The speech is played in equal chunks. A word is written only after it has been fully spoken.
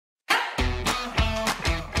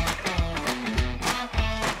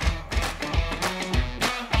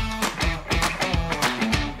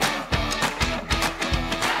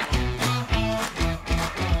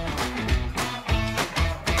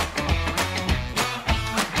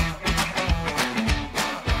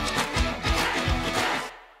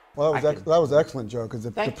Well, that was excellent, Joe, because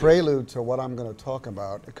the Thank you. prelude to what I'm going to talk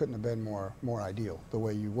about, it couldn't have been more ideal, the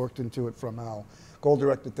way you worked into it from how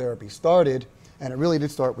goal-directed therapy started, and it really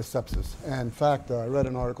did start with sepsis. And in fact, I read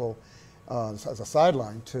an article as a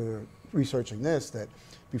sideline to researching this, that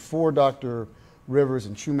before Dr. Rivers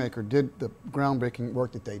and Shoemaker did the groundbreaking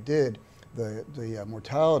work that they did, the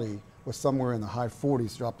mortality was somewhere in the high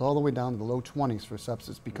 40s, dropped all the way down to the low 20s for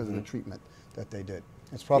sepsis because of the treatment that they did.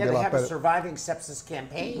 It's probably a lot better. They have a surviving sepsis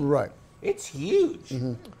campaign. Right. It's huge.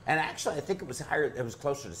 And actually, I think it was higher, it was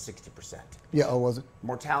closer to 60%. Yeah, oh, was it?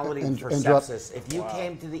 Mortality for sepsis. If you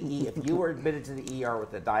came to the if you were admitted to the ER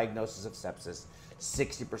with a diagnosis of sepsis,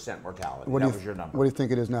 60% mortality. That was your number. What do you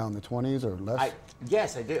think it is now, in the 20s or less?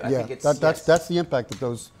 Yes, I do. I think it's, that's the impact that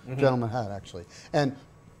those gentlemen had, actually. And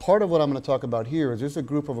part of what I'm going to talk about here is there's a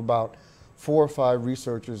group of about 4 or 5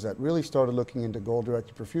 researchers that really started looking into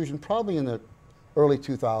goal-directed perfusion, probably in the early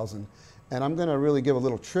 2000s. And I'm going to really give a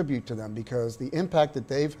little tribute to them because the impact that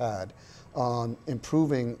they've had on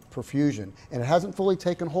improving perfusion, and it hasn't fully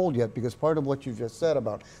taken hold yet, because part of what you just said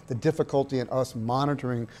about the difficulty in us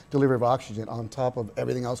monitoring delivery of oxygen on top of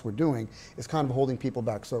everything else we're doing is kind of holding people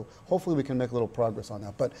back. So hopefully we can make a little progress on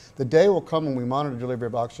that. But the day will come when we monitor delivery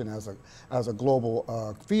of oxygen as a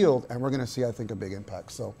global field, and we're going to see, I think, a big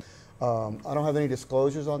impact. So I don't have any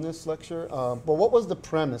disclosures on this lecture, but what was the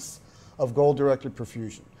premise of goal-directed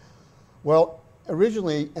perfusion? Well,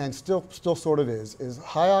 originally, and still sort of is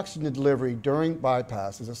high oxygen delivery during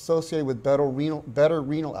bypass is associated with better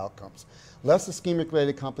renal outcomes, less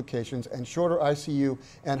ischemic-related complications, and shorter ICU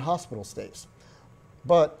and hospital stays.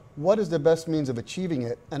 But what is the best means of achieving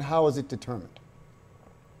it, and how is it determined?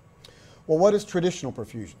 Well, what is traditional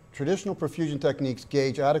perfusion? Traditional perfusion techniques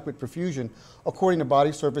gauge adequate perfusion according to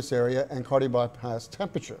body surface area and cardiac bypass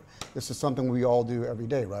temperature. This is something we all do every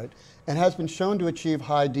day, right? And has been shown to achieve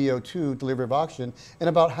high DO2, delivery of oxygen, in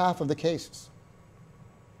about half of the cases.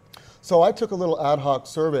 So I took a little ad hoc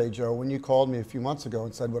survey, Joe, when you called me a few months ago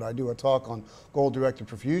and said, would I do a talk on goal-directed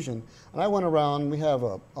perfusion? And I went around, we have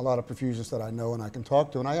a lot of perfusionists that I know and I can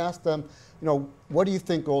talk to, and I asked them, you know, what do you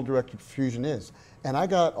think goal-directed perfusion is? And I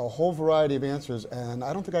got a whole variety of answers, and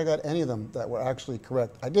I don't think I got any of them that were actually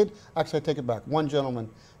correct. I take it back. One gentleman,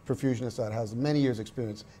 perfusionist that has many years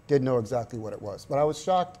experience, did know exactly what it was. But I was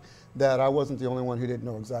shocked that I wasn't the only one who didn't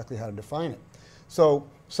know exactly how to define it. So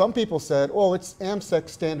some people said, oh, it's AMSEC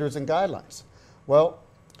standards and guidelines. Well,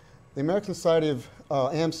 the American Society of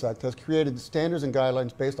AMSEC has created standards and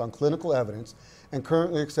guidelines based on clinical evidence and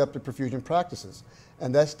currently accepted perfusion practices.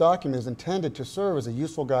 And this document is intended to serve as a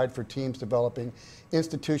useful guide for teams developing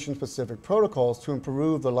institution-specific protocols to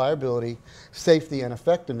improve the reliability, safety, and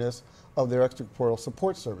effectiveness of their extracorporeal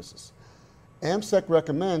support services. AMSEC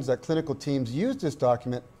recommends that clinical teams use this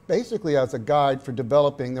document basically as a guide for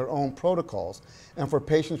developing their own protocols and for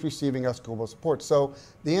patients receiving extracorporeal support. So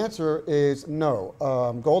the answer is no.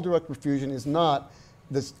 Goal-directed perfusion is not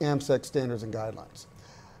the AMSEC standards and guidelines.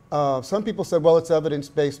 Some people said, well, it's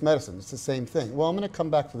evidence-based medicine. It's the same thing. Well, I'm going to come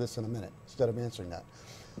back to this in a minute instead of answering that.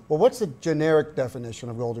 Well, what's the generic definition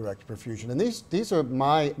of goal-directed perfusion? And these are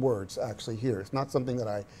my words actually here. It's not something that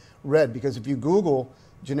I read, because if you Google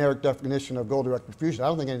generic definition of goal-directed perfusion, I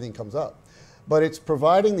don't think anything comes up. But it's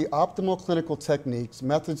providing the optimal clinical techniques,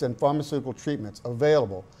 methods, and pharmaceutical treatments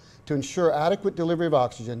available to ensure adequate delivery of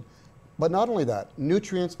oxygen, but not only that,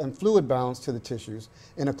 nutrients and fluid balance to the tissues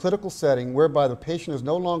in a clinical setting whereby the patient is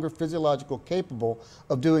no longer physiologically capable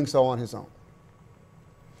of doing so on his own.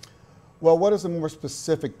 Well, what is a more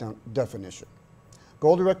specific definition?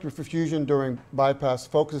 Goal-directed perfusion during bypass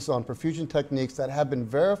focuses on perfusion techniques that have been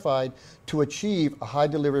verified to achieve a high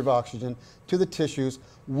delivery of oxygen to the tissues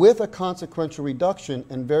with a consequential reduction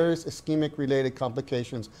in various ischemic-related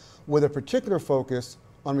complications, with a particular focus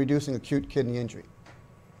on reducing acute kidney injury.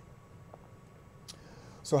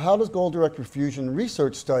 So how does goal-directed perfusion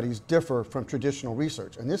research studies differ from traditional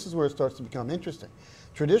research? And this is where it starts to become interesting.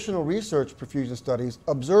 Traditional research perfusion studies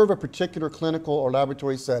observe a particular clinical or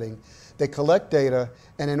laboratory setting. They collect data,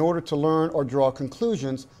 and in order to learn or draw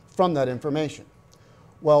conclusions from that information.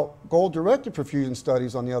 Well, goal-directed perfusion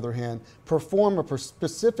studies, on the other hand, perform a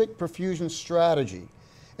specific perfusion strategy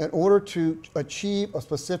in order to achieve a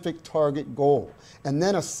specific target goal, and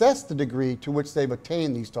then assess the degree to which they've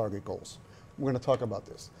attained these target goals. We're going to talk about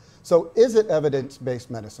this. So is it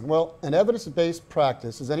evidence-based medicine? Well, an evidence-based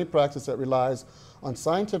practice is any practice that relies on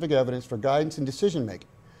scientific evidence for guidance in decision-making.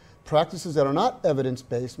 Practices that are not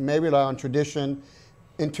evidence-based may rely on tradition,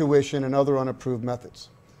 intuition, and other unapproved methods.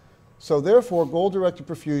 So therefore, goal-directed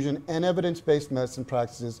perfusion and evidence-based medicine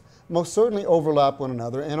practices most certainly overlap one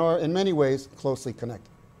another and are in many ways closely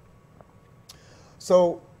connected.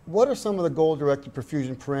 So what are some of the goal-directed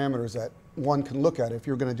perfusion parameters that one can look at if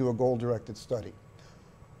you're going to do a goal-directed study?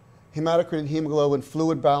 Hematocrit and hemoglobin,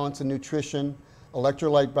 fluid balance and nutrition,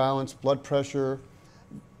 electrolyte balance, blood pressure,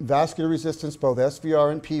 vascular resistance, both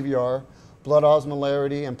SVR and PVR, blood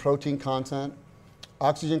osmolarity and protein content,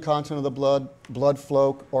 oxygen content of the blood, blood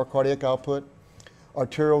flow or cardiac output,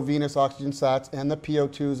 arterial venous oxygen sats and the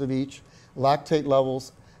PO2s of each, lactate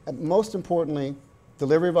levels, and most importantly,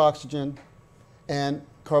 delivery of oxygen and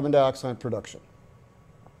carbon dioxide production.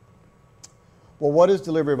 Well, what is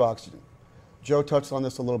delivery of oxygen? Joe touched on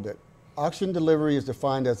this a little bit. Oxygen delivery is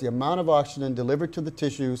defined as the amount of oxygen delivered to the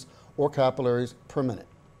tissues or capillaries per minute.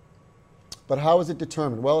 But how is it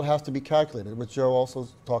determined? Well, it has to be calculated, which Joe also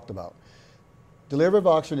talked about. Delivery of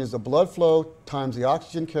oxygen is the blood flow times the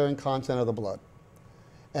oxygen carrying content of the blood.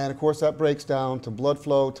 And of course that breaks down to blood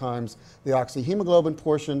flow times the oxyhemoglobin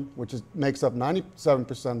portion, which makes up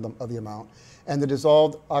 97% of the amount, and the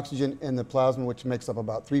dissolved oxygen in the plasma, which makes up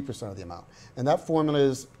about 3% of the amount. And that formula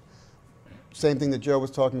is same thing that Joe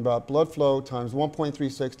was talking about, blood flow times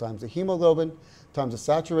 1.36 times the hemoglobin times the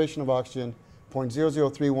saturation of oxygen,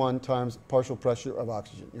 0.0031 times partial pressure of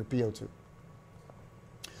oxygen, your PO2.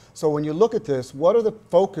 So when you look at this, what are the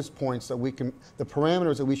focus points that the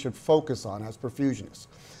parameters that we should focus on as perfusionists?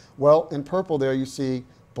 Well, in purple there you see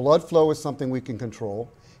blood flow is something we can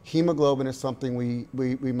control. Hemoglobin is something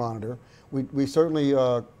we monitor. We certainly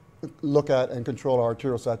look at and control our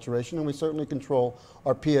arterial saturation, and we certainly control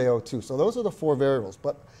our PaO2. So those are the 4 variables.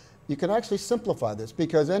 But you can actually simplify this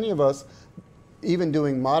because any of us, even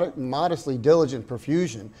doing modestly diligent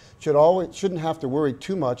perfusion, shouldn't have to worry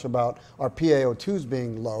too much about our PaO2s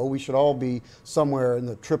being low. We should all be somewhere in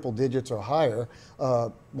the triple digits or higher.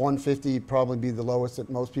 150 probably be the lowest that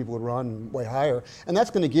most people would run, and way higher. And that's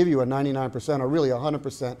going to give you a 99% or really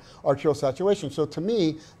 100% arterial saturation. So to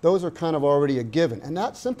me, those are kind of already a given. And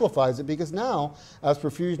that simplifies it because now, as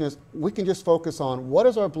perfusionists, we can just focus on what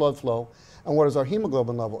is our blood flow and what is our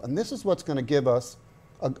hemoglobin level. And this is what's going to give us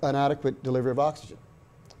an adequate delivery of oxygen,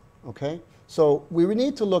 okay? So we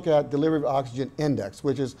need to look at delivery of oxygen index,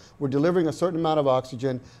 which is we're delivering a certain amount of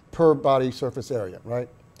oxygen per body surface area, right?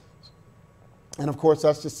 And of course,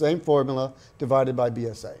 that's the same formula divided by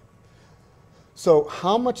BSA. So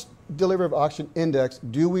how much delivery of oxygen index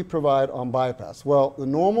do we provide on bypass? Well, the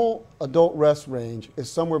normal adult rest range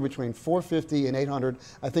is somewhere between 450 and 800.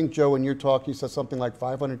 I think, Joe, in your talk, you said something like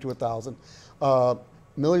 500 to 1,000.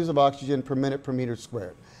 Milliliters of oxygen per minute per meter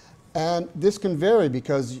squared. And this can vary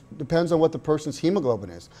because it depends on what the person's hemoglobin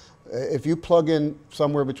is. If you plug in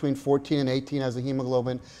somewhere between 14 and 18 as a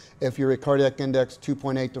hemoglobin, if you're a cardiac index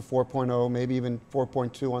 2.8 to 4.0, maybe even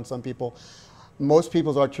 4.2 on some people, most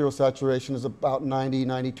people's arterial saturation is about 90,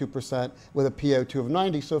 92% with a PO2 of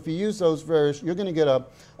 90. So if you use those various, you're going to get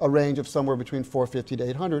a range of somewhere between 450 to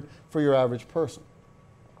 800 for your average person.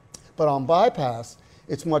 But on bypass,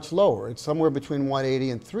 it's much lower. It's somewhere between 180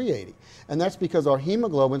 and 380. And that's because our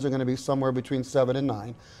hemoglobins are going to be somewhere between 7 and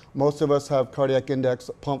 9. Most of us have cardiac index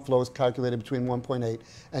pump flows calculated between 1.8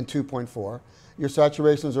 and 2.4. Your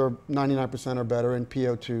saturations are 99% or better, and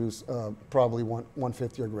PO2s probably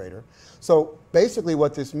 150 or greater. So basically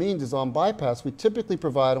what this means is on bypass, we typically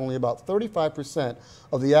provide only about 35%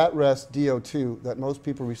 of the at-rest DO2 that most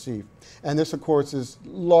people receive. And this, of course, is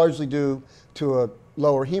largely due to a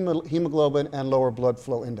lower hemoglobin and lower blood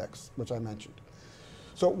flow index, which I mentioned.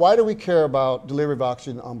 So why do we care about delivery of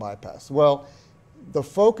oxygen on bypass? Well, the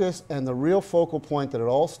focus and the real focal point that it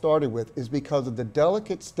all started with is because of the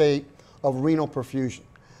delicate state of renal perfusion,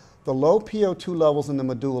 the low PO2 levels in the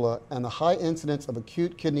medulla, and the high incidence of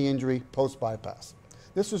acute kidney injury post-bypass.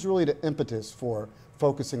 This was really the impetus for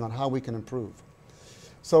focusing on how we can improve.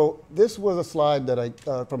 So this was a slide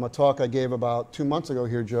that from a talk I gave about 2 months ago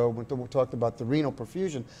here, Joe, when we talked about the renal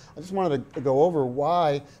perfusion. I just wanted to go over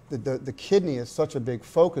why the kidney is such a big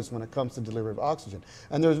focus when it comes to delivery of oxygen.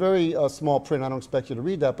 And there's very small print. I don't expect you to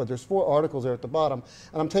read that, but there's 4 articles there at the bottom,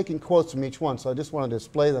 and I'm taking quotes from each one, so I just wanted to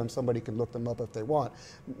display them. Somebody can look them up if they want.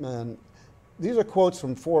 And these are quotes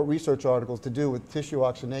from 4 research articles to do with tissue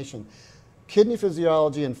oxygenation. Kidney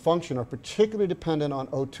physiology and function are particularly dependent on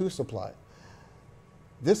O2 supply.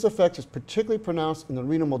 This effect is particularly pronounced in the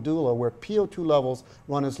renal medulla, where PO2 levels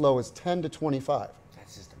run as low as 10 to 25.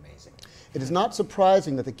 That's just amazing. It is not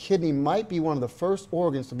surprising that the kidney might be one of the first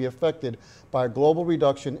organs to be affected by a global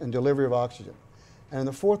reduction in delivery of oxygen. And in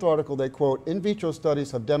the 4th article, they quote, in vitro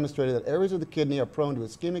studies have demonstrated that areas of the kidney are prone to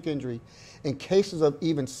ischemic injury in cases of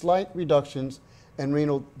even slight reductions in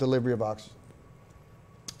renal delivery of oxygen.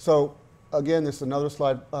 So, again, this is another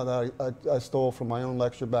slide that I stole from my own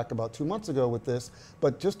lecture back about 2 months ago with this,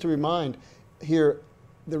 but just to remind here,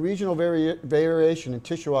 the regional variation in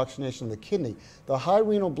tissue oxygenation of the kidney. The high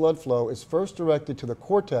renal blood flow is first directed to the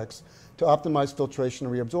cortex to optimize filtration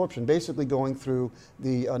and reabsorption, basically going through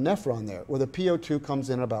the nephron there, where the PO2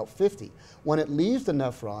 comes in at about 50. When it leaves the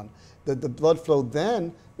nephron, the blood flow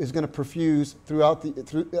then is going to perfuse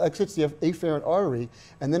exits the afferent artery,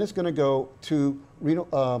 and then it's going to go to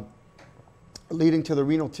renal, leading to the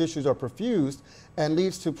renal tissues are perfused, and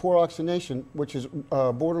leads to poor oxygenation, which is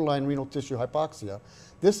borderline renal tissue hypoxia.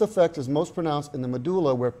 This effect is most pronounced in the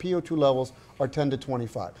medulla, where PO2 levels are 10 to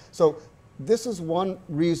 25. So this is one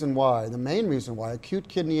reason why, the main reason why, acute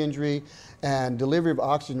kidney injury and delivery of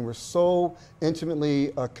oxygen were so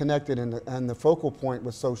intimately connected, and the focal point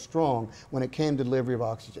was so strong when it came to delivery of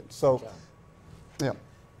oxygen. So, John,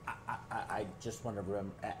 yeah. I just want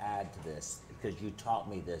to add to this, because you taught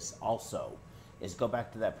me this also, is go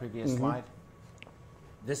back to that previous slide.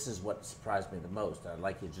 This is what surprised me the most. I'd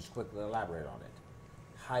like you to just quickly elaborate on it.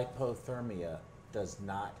 Hypothermia does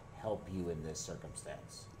not help you in this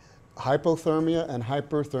circumstance. Hypothermia and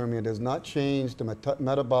hyperthermia does not change the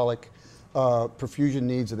metabolic perfusion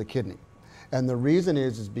needs of the kidney. And the reason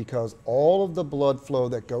is because all of the blood flow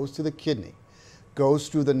that goes to the kidney goes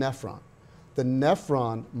through the nephron. The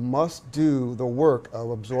nephron must do the work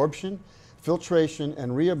of absorption, filtration,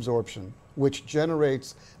 and reabsorption,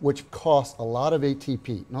 which costs a lot of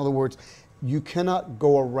ATP. In other words, you cannot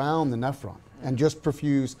go around the nephron and just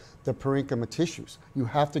perfuse the parenchyma tissues. You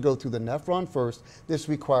have to go through the nephron first. This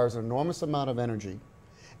requires an enormous amount of energy,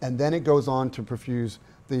 and then it goes on to perfuse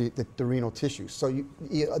the renal tissues. So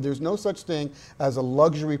there's no such thing as a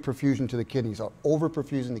luxury perfusion to the kidneys or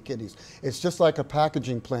over-perfusing the kidneys. It's just like a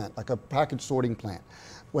packaging plant, like a package sorting plant.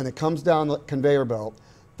 When it comes down the conveyor belt,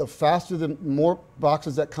 the more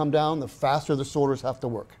boxes that come down, the faster the sorters have to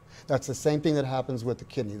work. That's the same thing that happens with the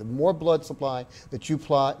kidney. The more blood supply that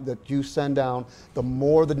you send down, the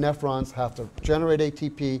more the nephrons have to generate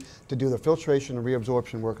ATP to do the filtration and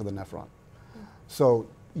reabsorption work of the nephron. So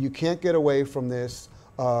you can't get away from this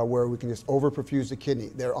where we can just over-perfuse the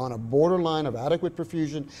kidney. They're on a borderline of adequate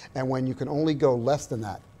perfusion, and when you can only go less than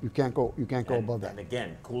that, you can't go above that. And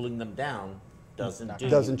again, cooling them down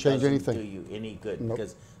doesn't change anything. Do you any good, nope.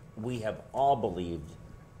 Because we have all believed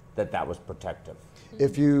that was protective. I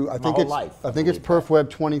think it's PerfWeb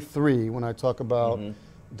 23 when I talk about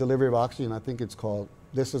delivery of oxygen. I think it's called.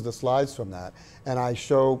 This is the slides from that, and I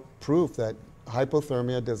show proof that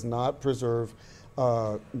hypothermia does not preserve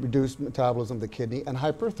reduced metabolism of the kidney, and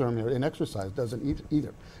hyperthermia in exercise doesn't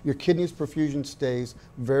either. Your kidney's perfusion stays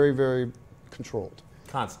very, very controlled.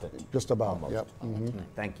 Constant. Just about. Almost. Yep.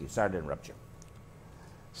 Thank you. Sorry to interrupt you.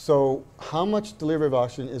 So how much delivery of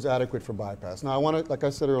oxygen is adequate for bypass? Now I want to, like I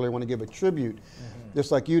said earlier, I want to give a tribute, just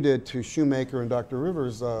like you did to Shoemaker and Dr.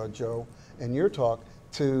 Rivers, Joe, in your talk,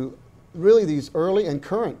 to really these early and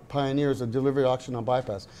current pioneers of delivery of oxygen on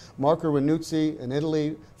bypass. Marco Ranuzzi in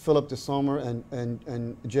Italy, Philip de Sommer,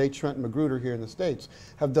 and J. Trent Magruder here in the States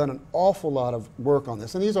have done an awful lot of work on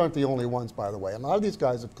this. And these aren't the only ones, by the way. A lot of these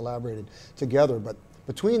guys have collaborated together, but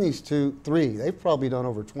between these three, they've probably done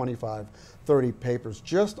over 25, 30 papers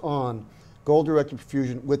just on goal-directed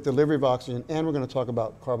perfusion with delivery of oxygen, and we're going to talk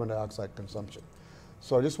about carbon dioxide consumption.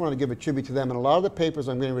 So I just wanted to give a tribute to them, and a lot of the papers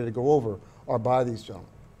I'm getting ready to go over are by these gentlemen.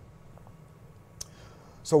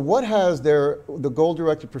 So what has the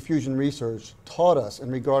goal-directed perfusion research taught us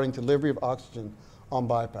in regarding delivery of oxygen on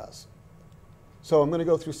bypass? So I'm going to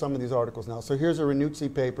go through some of these articles now. So here's a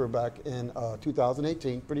Ranuzzi paper back in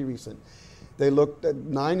 2018, pretty recent. They looked at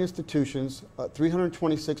 9 institutions,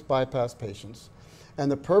 326 bypass patients,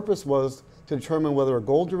 and the purpose was to determine whether a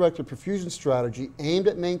goal-directed perfusion strategy aimed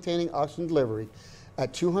at maintaining oxygen delivery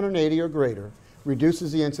at 280 or greater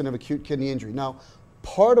reduces the incidence of acute kidney injury. Now,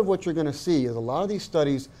 part of what you're going to see is a lot of these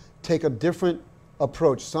studies take a different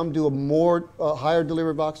approach. Some do a higher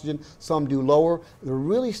delivery of oxygen, some do lower. They're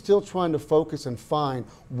really still trying to focus and find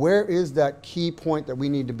where is that key point that we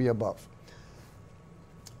need to be above.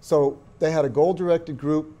 So they had a goal-directed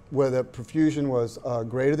group where the perfusion was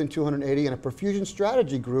greater than 280, and a perfusion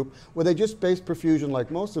strategy group where they just based perfusion, like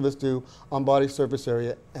most of us do, on body surface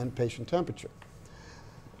area and patient temperature.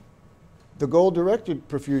 The goal-directed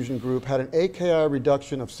perfusion group had an AKI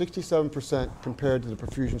reduction of 67% compared to the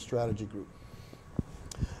perfusion strategy group.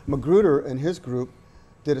 Magruder and his group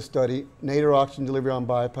did a study, nadir oxygen delivery on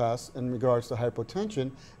bypass in regards to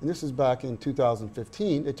hypotension, and this is back in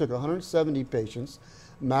 2015. They took 170 patients,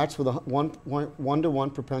 matched with a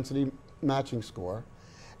 1-to-1 propensity matching score,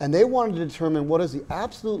 and they wanted to determine what is the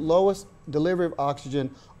absolute lowest delivery of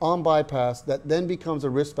oxygen on bypass that then becomes a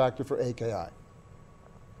risk factor for AKI.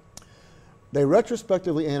 They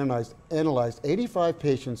retrospectively analyzed 85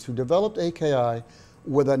 patients who developed AKI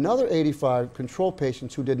with another 85 control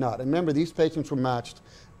patients who did not. And remember, these patients were matched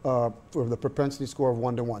for the propensity score of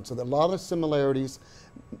 1 to 1. So there are a lot of similarities,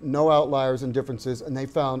 no outliers and differences, and they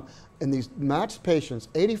found in these matched patients,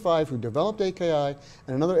 85 who developed AKI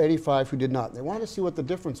and another 85 who did not. They wanted to see what the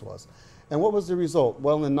difference was. And what was the result?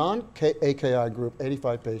 Well, in the non-AKI group,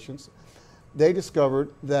 85 patients, they discovered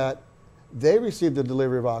that they received a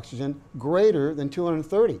delivery of oxygen greater than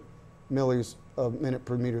 230 milliliters a minute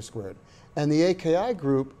per meter squared. And the AKI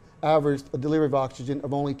group averaged a delivery of oxygen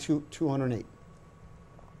of only 208.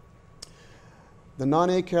 The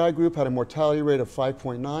non-AKI group had a mortality rate of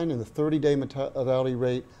 5.9, and the 30-day mortality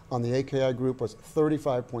rate on the AKI group was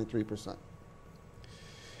 35.3%.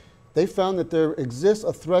 They found that there exists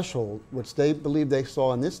a threshold, which they believe they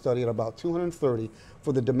saw in this study at about 230,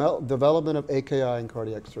 for the development of AKI in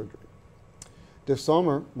cardiac surgery. This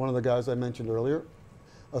summer, one of the guys I mentioned earlier,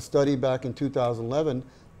 a study back in 2011,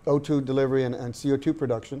 O2 delivery and CO2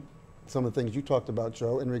 production, some of the things you talked about,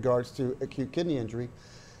 Joe, in regards to acute kidney injury.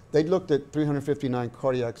 They looked at 359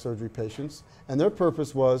 cardiac surgery patients, and their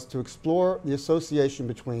purpose was to explore the association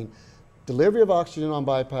between delivery of oxygen on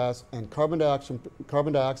bypass and carbon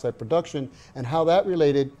dioxide production, and how that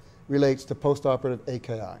relates to postoperative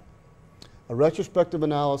AKI. A retrospective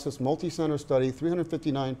analysis, multi-center study,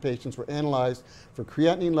 359 patients were analyzed for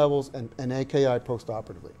creatinine levels and AKI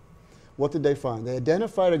postoperatively. What did they find? They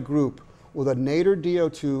identified a group with a nadir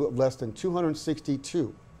DO2 of less than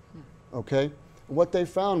 262, okay? What they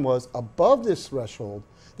found was above this threshold,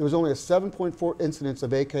 there was only a 7.4 incidence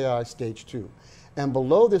of AKI stage 2. And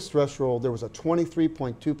below this threshold, there was a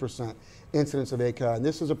 23.2% incidence of AKI. And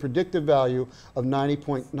this is a predictive value of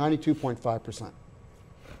 92.5%.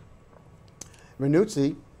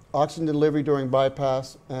 Renuzzi, oxygen delivery during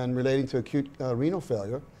bypass and relating to acute renal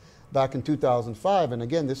failure, back in 2005. And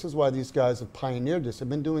again, this is why these guys have pioneered this. They've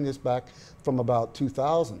been doing this back from about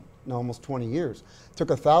 2000, now almost 20 years. Took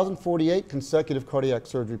 1,048 consecutive cardiac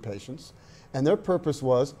surgery patients, and their purpose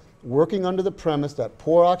was working under the premise that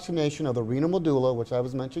poor oxygenation of the renal medulla, which I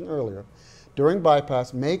was mentioning earlier, during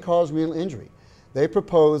bypass may cause renal injury. They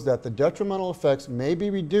proposed that the detrimental effects may be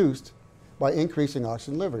reduced by increasing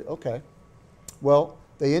oxygen delivery. Okay. Well,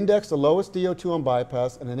 they indexed the lowest DO2 on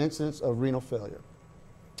bypass and an incidence of renal failure.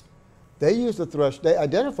 They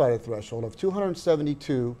identified a threshold of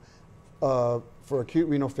 272 for acute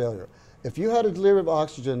renal failure. If you had a delivery of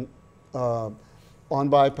oxygen on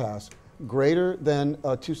bypass greater than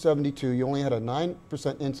 272, you only had a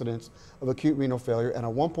 9% incidence of acute renal failure and a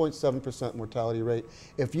 1.7% mortality rate.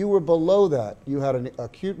 If you were below that, you had an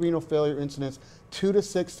acute renal failure incidence 2 to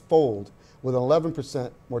 6-fold with an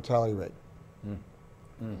 11% mortality rate.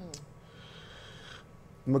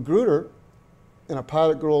 Magruder, in a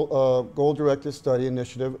pilot goal-directed study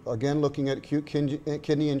initiative, again looking at acute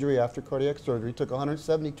kidney injury after cardiac surgery, took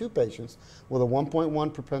 172 patients with a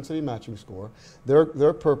 1.1 propensity matching score.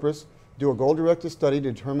 Their purpose, do a goal-directed study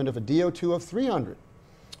to determine if a DO2 of 300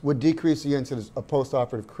 would decrease the incidence of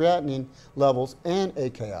postoperative creatinine levels and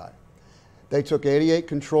AKI. They took 88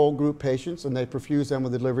 control group patients and they perfused them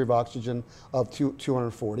with the delivery of oxygen of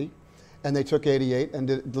 240. And they took 88 and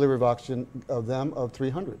did delivery of oxygen of them of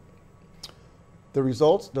 300. The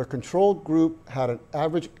results, their control group had an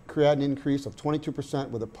average creatinine increase of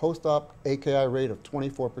 22% with a post-op AKI rate of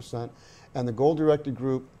 24%, and the goal-directed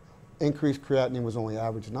group increased creatinine was only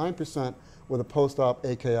average 9% with a post-op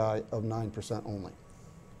AKI of 9% only.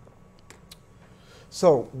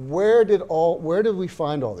 So where did we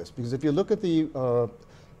find all this? Because if you look at the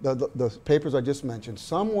papers I just mentioned,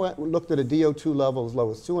 some looked at a DO2 level as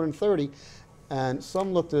low as 230, and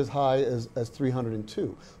some looked as high as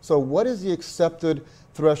 302. So what is the accepted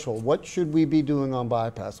threshold? What should we be doing on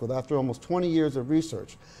bypass after almost 20 years of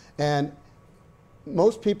research? And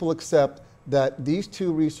most people accept that these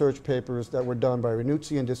two research papers that were done by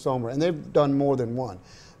Renuzzi and DeSommer, and they've done more than one,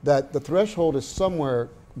 that the threshold is somewhere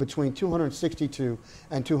between 262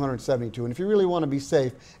 and 272. And if you really want to be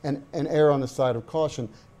safe and err on the side of caution,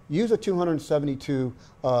 use a 272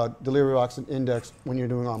 delivery oxygen index when you're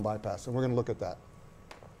doing on bypass, and we're going to look at that.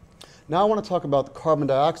 Now I want to talk about the carbon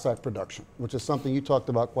dioxide production, which is something you talked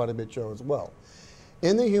about quite a bit, Joe, as well.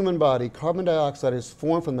 In the human body, carbon dioxide is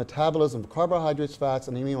formed from the metabolism of carbohydrates, fats,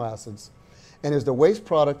 and amino acids, and is the waste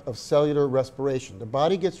product of cellular respiration. The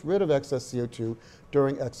body gets rid of excess CO2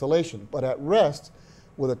 during exhalation, but at rest,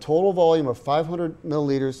 with a total volume of 500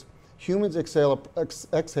 milliliters, humans exhale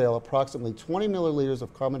approximately 20 milliliters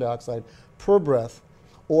of carbon dioxide per breath,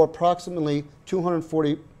 or approximately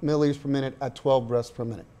 240 milliliters per minute at 12 breaths per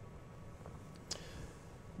minute.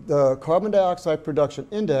 The carbon dioxide production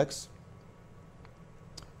index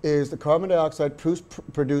is the carbon dioxide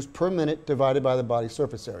produced per minute divided by the body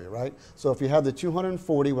surface area, right? So if you have the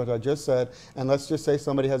 240, what I just said, and let's just say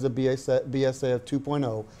somebody has a BSA of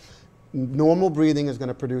 2.0, normal breathing is going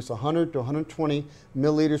to produce 100 to 120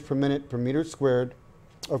 milliliters per minute per meter squared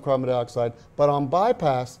of carbon dioxide, but on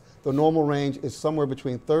bypass, the normal range is somewhere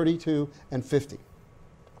between 32 and 50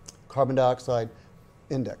 carbon dioxide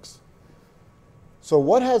index. So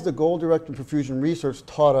what has the goal-directed perfusion research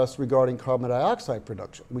taught us regarding carbon dioxide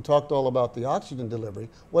production? We talked all about the oxygen delivery.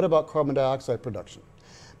 What about carbon dioxide production?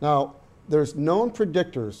 Now, there's known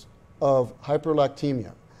predictors of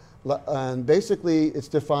hyperlactemia, and basically it's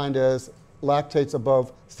defined as lactates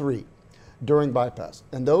above 3 during bypass.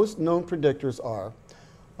 And those known predictors are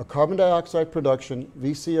a carbon dioxide production,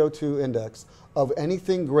 VCO2 index, of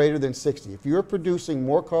anything greater than 60. If you're producing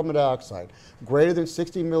more carbon dioxide greater than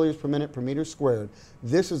 60 milliliters per minute per meter squared,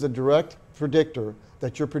 this is a direct predictor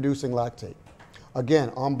that you're producing lactate.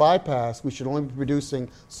 Again, on bypass, we should only be producing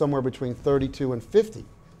somewhere between 32 and 50.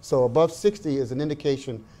 So above 60 is an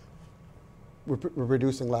indication we're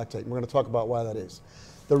producing lactate. And we're going to talk about why that is.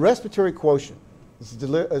 The respiratory quotient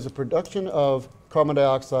is a production of carbon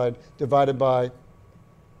dioxide divided by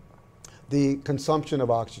the consumption of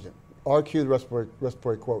oxygen. RQ, the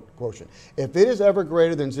respiratory quotient. If it is ever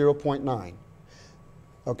greater than 0.9,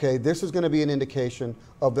 okay, this is going to be an indication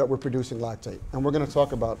of that we're producing lactate. And we're going to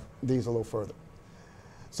talk about these a little further.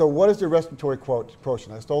 So what is the respiratory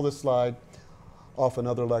quotient? I stole this slide off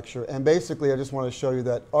another lecture. And basically, I just want to show you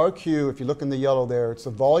that RQ, if you look in the yellow there, it's the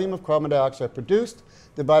volume of carbon dioxide produced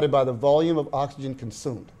divided by the volume of oxygen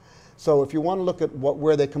consumed. So if you want to look at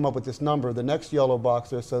where they come up with this number, the next yellow box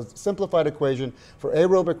there says simplified equation for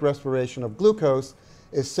aerobic respiration of glucose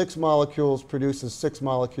is 6 molecules produces 6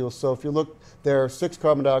 molecules. So if you look there, 6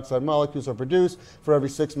 carbon dioxide molecules are produced for every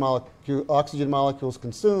 6 oxygen molecules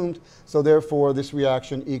consumed. So therefore, this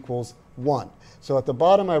reaction equals 1. So at the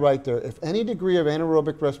bottom I write there, if any degree of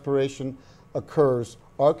anaerobic respiration occurs,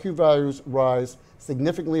 RQ values rise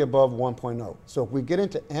significantly above 1.0. So if we get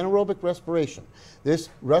into anaerobic respiration, this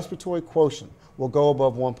respiratory quotient will go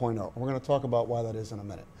above 1.0. And we're going to talk about why that is in a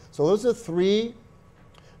minute. So those are 3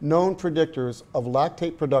 known predictors of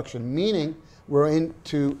lactate production, meaning we're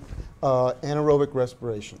into anaerobic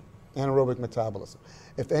respiration, anaerobic metabolism.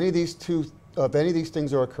 If any of these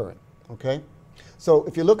things are occurring, okay? So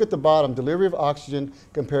if you look at the bottom, delivery of oxygen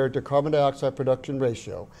compared to carbon dioxide production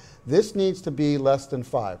ratio, this needs to be less than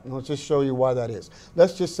 5. And let's just show you why that is.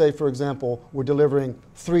 Let's just say, for example, we're delivering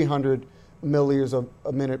 300 milliliters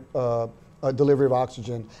a minute delivery of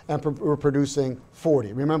oxygen, and we're producing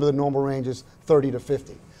 40. Remember, the normal range is 30 to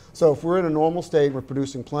 50. So if we're in a normal state, we're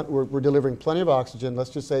delivering plenty of oxygen, let's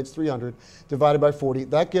just say it's 300, divided by 40,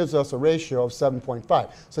 that gives us a ratio of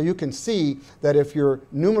 7.5. So you can see that if your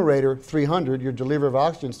numerator, 300, your delivery of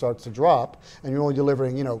oxygen starts to drop, and you're only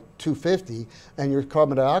delivering, 250, and your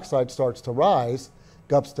carbon dioxide starts to rise,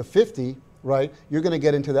 ups to 50, right, you're going to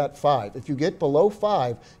get into that 5. If you get below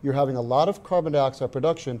 5, you're having a lot of carbon dioxide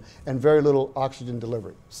production and very little oxygen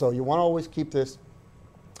delivery. So you want to always keep this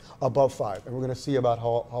above 5, and we're going to see about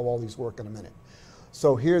how all these work in a minute.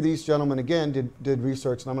 So here these gentlemen again did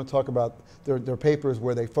research, and I'm going to talk about their papers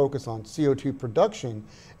where they focus on CO2 production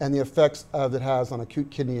and the effects that it has on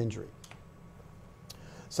acute kidney injury.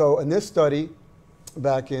 So in this study,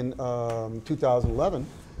 back in 2011,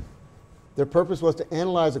 their purpose was to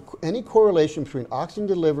analyze any correlation between oxygen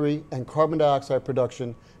delivery and carbon dioxide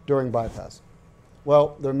production during bypass.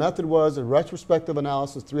 Well, their method was a retrospective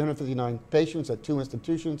analysis, 359 patients at 2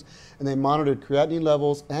 institutions, and they monitored creatinine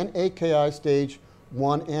levels and AKI stage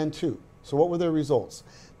 1 and 2. So what were their results?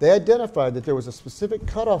 They identified that there was a specific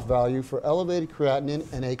cutoff value for elevated creatinine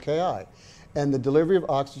and AKI, and the delivery of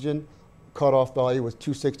oxygen cutoff value was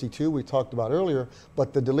 262, we talked about earlier,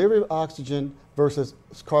 but the delivery of oxygen versus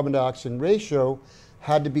carbon dioxide ratio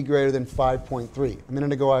had to be greater than 5.3. A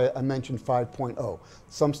minute ago I mentioned 5.0.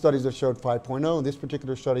 Some studies have showed 5.0. In this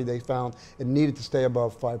particular study they found it needed to stay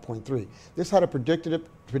above 5.3. This had a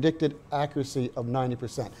predicted accuracy of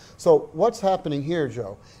 90%. So what's happening here,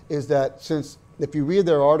 Joe, is that since if you read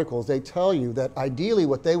their articles, they tell you that ideally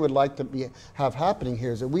what they would like to have happening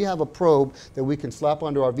here is that we have a probe that we can slap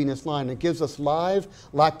under our venous line and it gives us live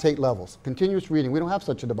lactate levels, continuous reading. We don't have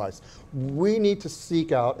such a device. We need to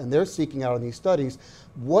seek out, and they're seeking out in these studies,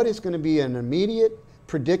 what is going to be an immediate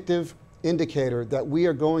predictive indicator that we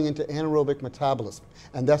are going into anaerobic metabolism.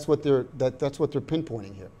 And that's what they're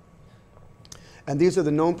pinpointing here. And these are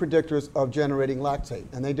the known predictors of generating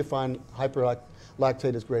lactate, and they define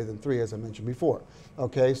hyperlactate as greater than 3, as I mentioned before.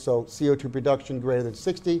 Okay, so CO2 production greater than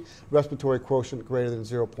 60, respiratory quotient greater than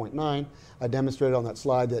 0.9. I demonstrated on that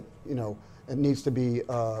slide that, it needs to be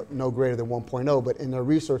no greater than 1.0, but in their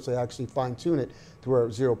research they actually fine-tune it to where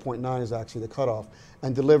 0.9 is actually the cutoff,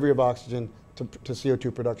 and delivery of oxygen to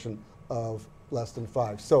CO2 production of less than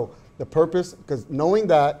 5. So the purpose, because knowing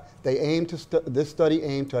that, they aim to this study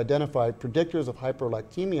aimed to identify predictors of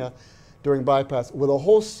hyperlactemia during bypass with a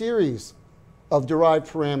whole series of derived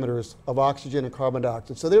parameters of oxygen and carbon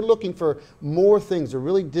dioxide. So they're looking for more things. They're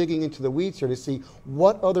really digging into the weeds here to see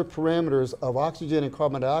what other parameters of oxygen and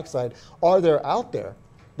carbon dioxide are there out there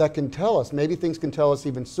that can tell us, maybe things can tell us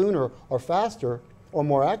even sooner or faster or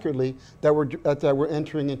more accurately that we're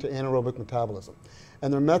entering into anaerobic metabolism.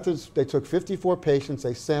 And their methods, they took 54 patients,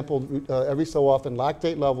 they sampled every so often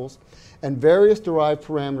lactate levels and various derived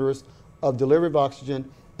parameters of delivery of oxygen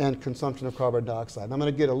and consumption of carbon dioxide. And I'm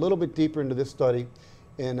going to get a little bit deeper into this study.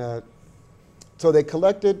 So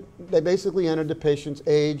they basically entered the patient's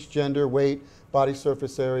age, gender, weight, body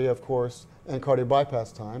surface area, of course, and cardiac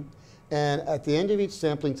bypass time. And at the end of each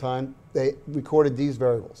sampling time, they recorded these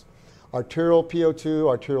variables: arterial PO2,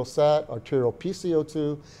 arterial SAT, arterial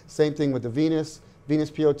PCO2, same thing with the venous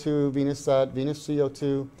PO2, venous SAT, venous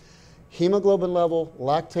CO2, hemoglobin level,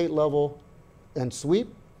 lactate level, and sweep,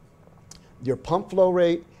 your pump flow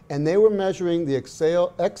rate, and they were measuring the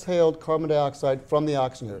exhaled carbon dioxide from the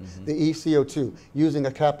oxygenator, the ECO2, using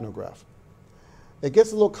a capnograph. It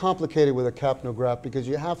gets a little complicated with a capnograph because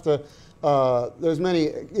you have to, there's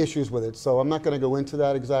many issues with it, so I'm not going to go into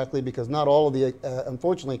that exactly because not all of the,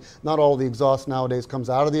 unfortunately, not all of the exhaust nowadays comes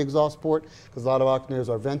out of the exhaust port because a lot of oxygenators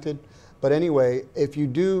are vented. But anyway, if you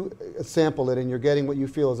do sample it and you're getting what you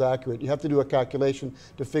feel is accurate, you have to do a calculation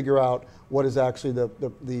to figure out what is actually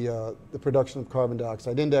the production of carbon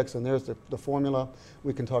dioxide index, and there's the formula.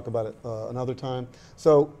 We can talk about it another time.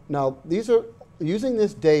 So now these are, using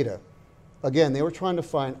this data, again, they were trying to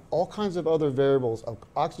find all kinds of other variables of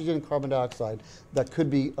oxygen and carbon dioxide that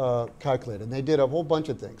could be calculated. And they did a whole bunch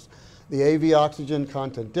of things. The AV oxygen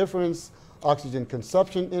content difference, oxygen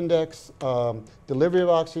consumption index, delivery of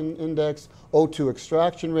oxygen index, O2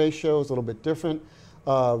 extraction ratio is a little bit different,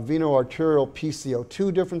 veno-arterial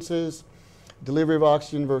PCO2 differences, delivery of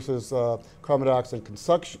oxygen versus carbon dioxide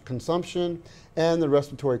consumption, and the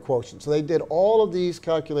respiratory quotient. So they did all of these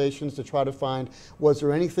calculations to try to find, was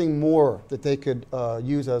there anything more that they could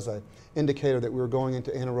use as an indicator that we were going into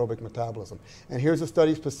anaerobic metabolism. And here's a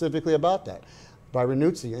study specifically about that. By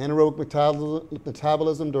Ranuzzi, anaerobic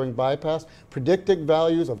metabolism during bypass, predicted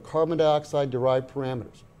values of carbon dioxide derived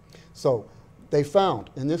parameters. So they found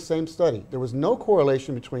in this same study, there was no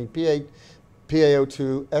correlation between PaO2,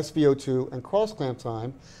 SVO2, and cross-clamp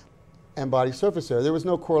time and body surface area. There was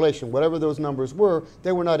no correlation. Whatever those numbers were,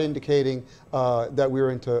 they were not indicating that we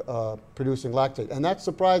were into producing lactate. And that's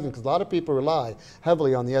surprising because a lot of people rely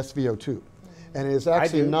heavily on the SVO2. And it is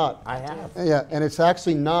actually not. I have. Yeah, and it's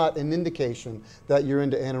actually not an indication that you're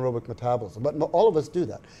into anaerobic metabolism. But all of us do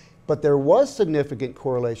that. But there was significant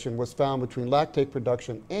correlation was found between lactate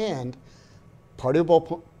production and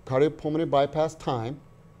cardiopulmonary bypass time,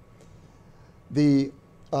 the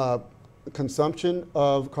consumption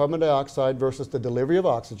of carbon dioxide versus the delivery of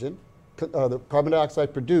oxygen, the carbon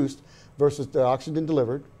dioxide produced versus the oxygen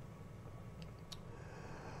delivered,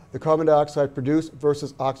 the carbon dioxide produced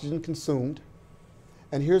versus oxygen consumed.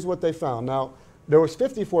 And here's what they found. Now, there was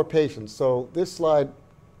 54 patients, so this slide,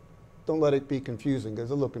 don't let it be confusing, because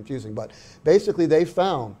it's a little confusing, but basically they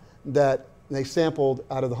found that they sampled,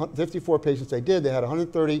 out of the 54 patients they did, they had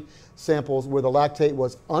 130 samples where the lactate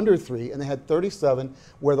was under 3, and they had 37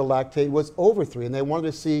 where the lactate was over 3, and they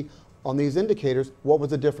wanted to see on these indicators what was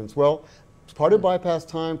the difference. Well, cardiac bypass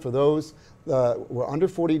time for those were under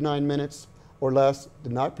 49 minutes or less,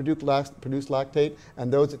 did not produce lactate,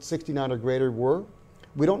 and those at 69 or greater were.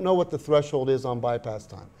 We don't know what the threshold is on bypass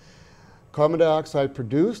time. Carbon dioxide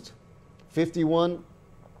produced,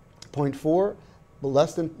 51.4,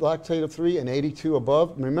 less than lactate of 3, and 82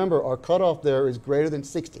 above. Remember, our cutoff there is greater than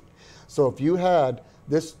 60. So if you had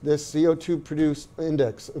this CO2 produce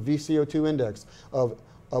index, VCO2 index of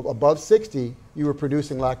above 60, you were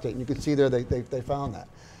producing lactate. And you can see there they found that.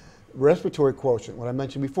 Respiratory quotient, what I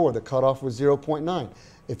mentioned before, the cutoff was 0.9.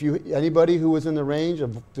 If anybody who was in the range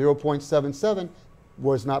of 0.77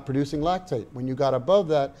 was not producing lactate. When you got above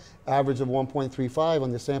that average of 1.35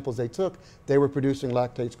 on the samples they took, they were producing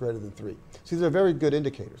lactates greater than 3. So these are very good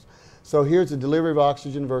indicators. So here's the delivery of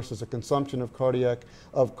oxygen versus the consumption of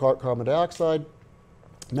carbon dioxide.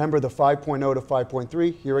 Remember the 5.0 to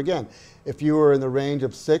 5.3, here again. If you were in the range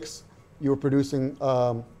of 6, you were producing,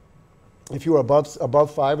 if you were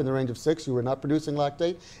above 5 in the range of 6, you were not producing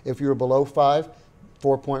lactate. If you were below 5,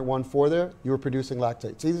 4.14 there, you were producing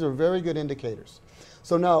lactate. So these are very good indicators.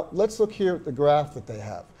 So now let's look here at the graph that they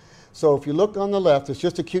have. So if you look on the left, it's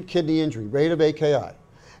just acute kidney injury, rate of AKI.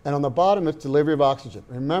 And on the bottom, it's delivery of oxygen.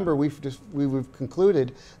 Remember, we've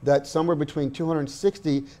concluded that somewhere between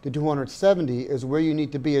 260 to 270 is where you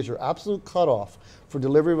need to be as your absolute cutoff for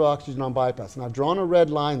delivery of oxygen on bypass. And I've drawn a red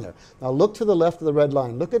line there. Now look to the left of the red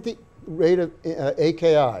line. Look at the rate of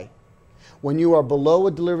AKI when you are below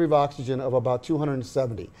a delivery of oxygen of about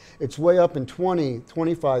 270. It's way up in 20,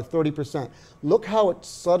 25, 30%. Look how it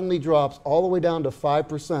suddenly drops all the way down to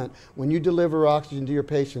 5% when you deliver oxygen to your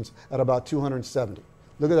patients at about 270.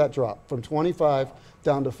 Look at that drop from 25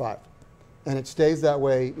 down to 5. And it stays that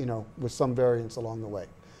way, you know, with some variance along the way.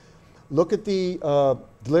 Look at the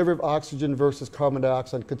delivery of oxygen versus carbon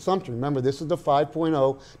dioxide consumption. Remember, this is the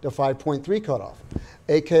 5.0 to 5.3 cutoff.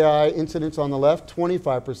 AKI incidence on the left,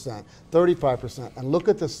 25%, 35%. And look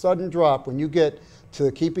at the sudden drop when you get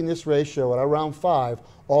to keeping this ratio at around 5,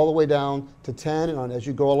 all the way down to 10. And as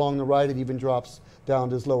you go along the right, it even drops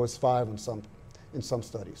down to as low as 5 in some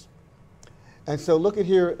studies. And so look at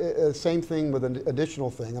here, same thing with an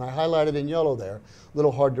additional thing. And I highlighted in yellow there, a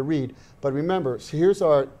little hard to read. But remember, so here's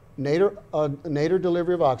our nadir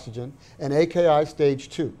delivery of oxygen and AKI stage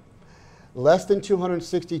 2. Less than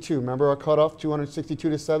 262, remember our cutoff,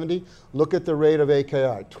 262 to 70? Look at the rate of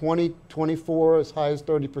AKI, 20, 24, as high as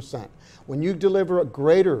 30%. When you deliver a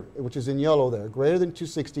greater, which is in yellow there, greater than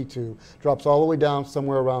 262, drops all the way down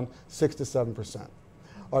somewhere around 6 to 7%.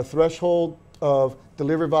 Our threshold of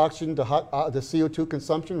delivery of oxygen to the CO2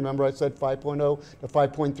 consumption, remember I said 5.0 to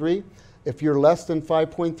 5.3? If you're less than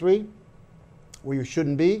 5.3, where you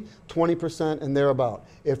shouldn't be, 20% and thereabout.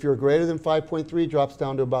 If you're greater than 5.3, drops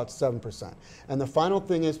down to about 7%. And the final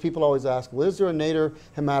thing is, people always ask, well, is there a nadir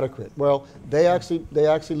hematocrit? Well, they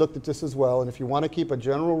actually looked at this as well, and if you want to keep a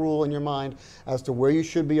general rule in your mind as to where you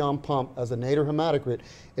should be on pump as a nadir hematocrit,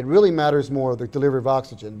 it really matters more the delivery of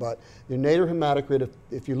oxygen. But your nadir hematocrit,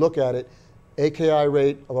 if you look at it, AKI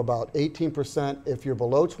rate of about 18% if you're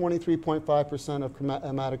below 23.5% of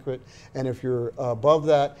hematocrit, and if you're above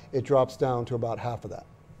that, it drops down to about half of that.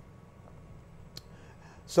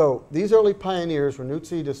 So these early pioneers,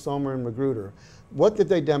 Ranuzzi, de Sommer, and Magruder, what did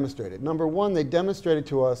they demonstrate? Number one, they demonstrated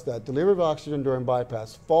to us that delivery of oxygen during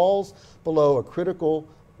bypass falls below a critical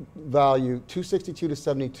value, 262 to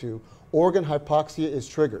 72. Organ hypoxia is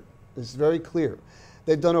triggered. It's very clear.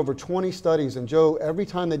 They've done over 20 studies, and Joe, every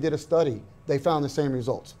time they did a study, they found the same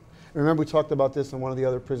results. Remember, we talked about this in one of the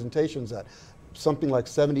other presentations, that something like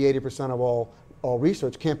 70, 80% of all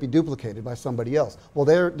research can't be duplicated by somebody else. Well,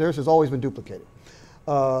 theirs has always been duplicated.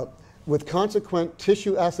 With consequent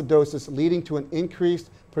tissue acidosis leading to an increased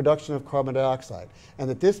production of carbon dioxide, and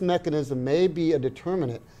that this mechanism may be a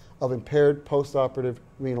determinant of impaired postoperative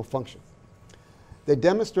renal function. They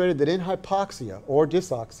demonstrated that in hypoxia or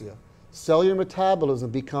dysoxia, cellular metabolism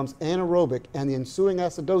becomes anaerobic, and the ensuing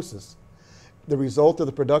acidosis, the result of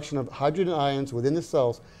the production of hydrogen ions within the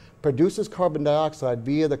cells, produces carbon dioxide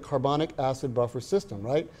via the carbonic acid buffer system,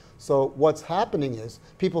 right? So what's happening is,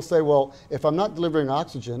 people say, well, if I'm not delivering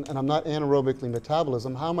oxygen and I'm not anaerobically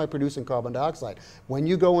metabolism, how am I producing carbon dioxide? When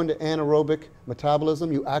you go into anaerobic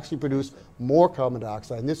metabolism, you actually produce more carbon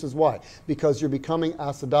dioxide, and this is why. Because you're becoming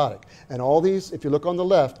acidotic. And all these, if you look on the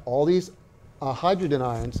left, all these hydrogen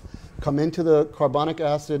ions come into the carbonic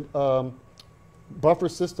acid buffer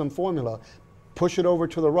system formula, push it over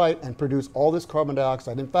to the right, and produce all this carbon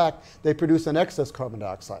dioxide. In fact, they produce an excess carbon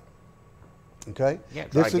dioxide. Okay? Yeah,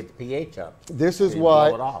 try to get the pH up. This is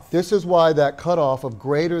why that cutoff of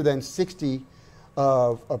greater than 60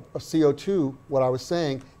 of CO2, what I was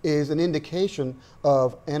saying, is an indication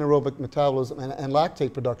of anaerobic metabolism and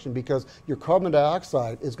lactate production, because your carbon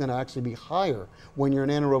dioxide is going to actually be higher when you're in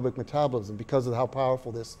anaerobic metabolism because of how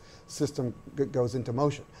powerful this system goes into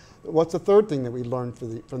motion. What's the third thing that we learned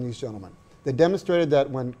from these gentlemen? They demonstrated that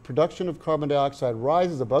when production of carbon dioxide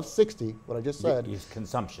rises above 60, what I just said. Use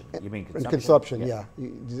consumption. You mean consumption? Consumption, yeah.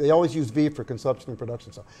 They always use V for consumption and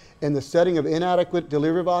production. So, in the setting of inadequate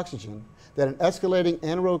delivery of oxygen, that an escalating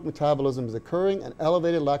anaerobic metabolism is occurring and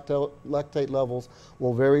elevated lactate levels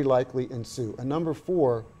will very likely ensue. And number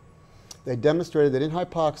 4, they demonstrated that in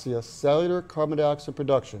hypoxia, cellular carbon dioxide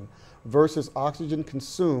production versus oxygen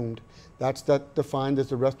consumed, that's defined as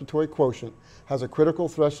the respiratory quotient, has a critical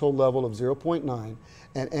threshold level of 0.9,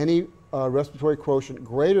 and any respiratory quotient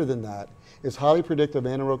greater than that is highly predictive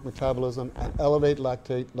of anaerobic metabolism, and elevated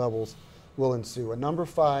lactate levels will ensue. And number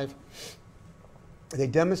 5, they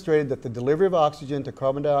demonstrated that the delivery of oxygen to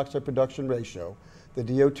carbon dioxide production ratio, the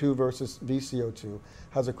DO2 versus VCO2,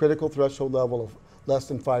 has a critical threshold level of less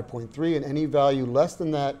than 5.3, and any value less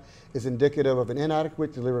than that is indicative of an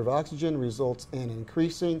inadequate delivery of oxygen, results in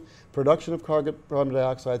increasing production of carbon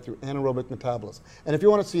dioxide through anaerobic metabolism. And if you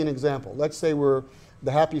want to see an example, let's say we're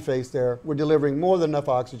the happy face there, we're delivering more than enough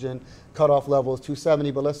oxygen, cutoff level is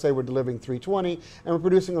 270, but let's say we're delivering 320, and we're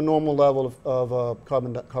producing a normal level of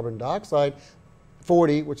carbon dioxide,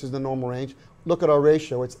 40, which is the normal range. Look at our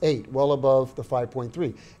ratio, it's 8, well above the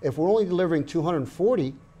 5.3. If we're only delivering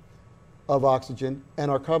 240 of oxygen and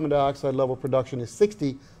our carbon dioxide level production is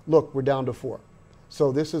 60, look, we're down to 4.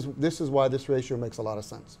 So this is why this ratio makes a lot of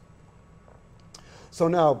sense. So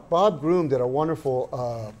now, Bob Groom did a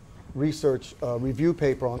wonderful research review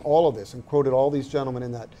paper on all of this and quoted all these gentlemen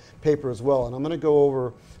in that paper as well. And I'm going to go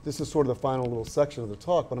over, this is sort of the final little section of the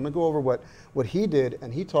talk, but I'm going to go over what he did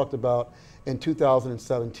and he talked about in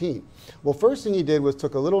 2017. Well, first thing he did was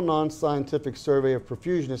took a little non-scientific survey of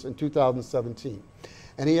perfusionists in 2017.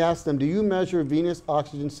 And he asked them, do you measure venous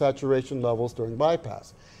oxygen saturation levels during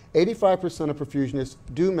bypass? 85% of perfusionists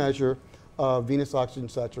do measure venous oxygen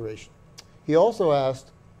saturation. He also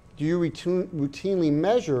asked, do you routinely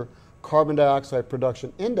measure carbon dioxide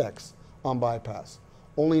production index on bypass?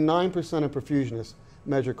 Only 9% of perfusionists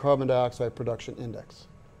measure carbon dioxide production index.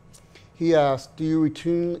 He asked, do you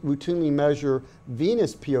routinely measure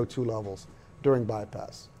venous PO2 levels during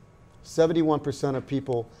bypass? 71% of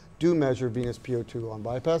people do measure venous PO2 on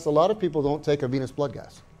bypass. A lot of people don't take a venous blood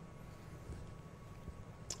gas.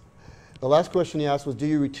 The last question he asked was, do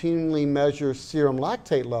you routinely measure serum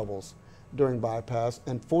lactate levels during bypass?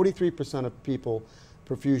 And 43% of people,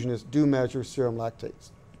 perfusionists, do measure serum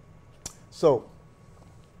lactates. So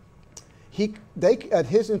at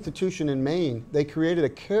his institution in Maine, they created a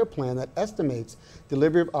care plan that estimates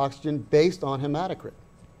delivery of oxygen based on hematocrit.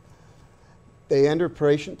 They enter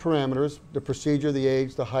patient parameters, the procedure, the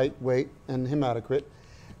age, the height, weight, and hematocrit.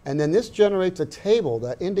 And then this generates a table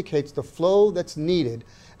that indicates the flow that's needed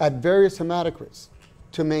at various hematocrits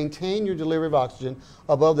to maintain your delivery of oxygen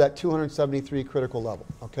above that 273 critical level,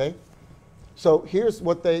 okay? So here's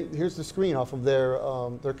the screen off of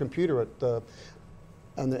their computer at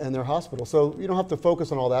and their hospital. So you don't have to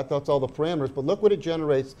focus on all that, that's all the parameters, but look what it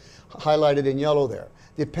generates highlighted in yellow there.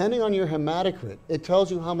 Depending on your hematocrit, it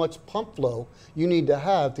tells you how much pump flow you need to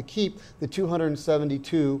have to keep the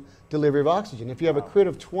 272 delivery of oxygen. If you have a crit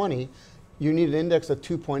of 20, you need an index of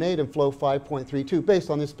 2.8 and flow 5.32 based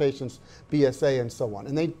on this patient's BSA and so on.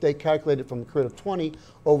 And they calculate it from a crit of 20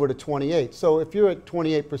 over to 28. So if you're at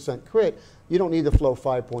 28% crit, you don't need to flow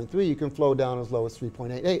 5.3. You can flow down as low as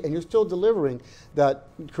 3.88. And you're still delivering that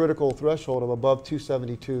critical threshold of above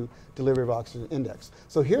 272 delivery of oxygen index.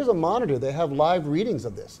 So here's a monitor. They have live readings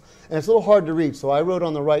of this. And it's a little hard to read. So I wrote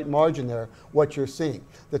on the right margin there what you're seeing.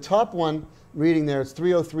 The top one reading there is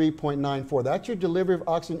 303.94. That's your delivery of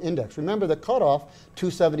oxygen index. Remember the cutoff,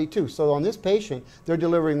 272. So on this patient, they're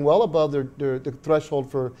delivering well above the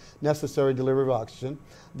threshold for necessary delivery of oxygen.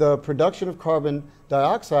 The production of carbon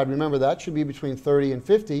dioxide, remember that should be between 30 and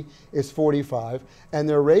 50, is 45. And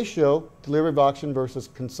their ratio, delivery of oxygen versus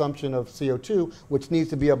consumption of CO2, which needs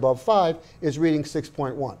to be above 5, is reading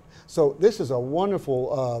 6.1. So this is a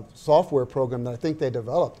wonderful software program that I think they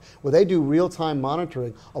developed, where they do real-time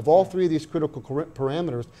monitoring of all three of these critical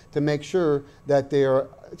parameters to make sure that they are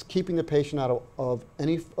keeping the patient out of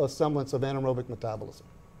any semblance of anaerobic metabolism.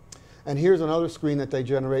 And here's another screen that they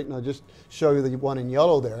generate, and I'll just show you the one in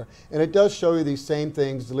yellow there. And it does show you these same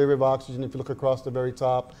things, delivery of oxygen, if you look across the very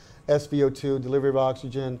top, SVO2, delivery of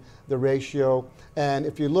oxygen, the ratio. And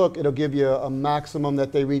if you look, it'll give you a maximum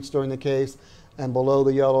that they reach during the case, and below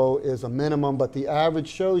the yellow is a minimum, but the average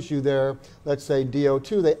shows you there, let's say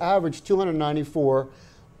DO2, they average 294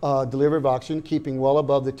 delivery of oxygen, keeping well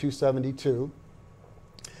above the 272.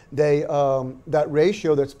 That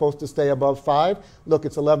ratio that's supposed to stay above 5, look,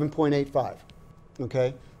 it's 11.85,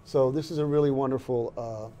 okay? So this is a really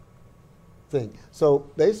wonderful thing. So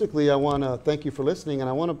basically, I want to thank you for listening, and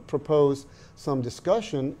I want to propose some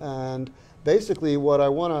discussion. And basically, what I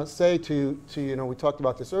want to say to you know, we talked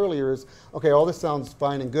about this earlier, is, okay, all this sounds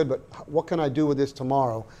fine and good, but what can I do with this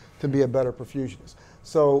tomorrow to be a better perfusionist?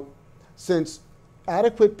 So since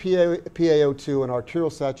adequate PaO2 and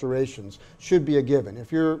arterial saturations should be a given.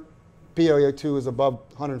 If your PaO2 is above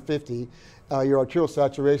 150, your arterial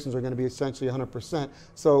saturations are going to be essentially 100%.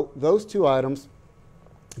 So those two items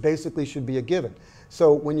basically should be a given.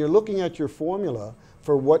 So when you're looking at your formula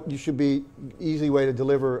for what you should be easy way to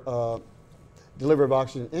deliver of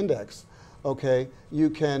oxygen index, okay,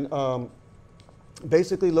 you can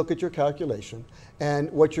basically look at your calculation,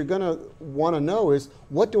 and what you're going to want to know is,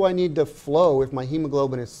 what do I need to flow if my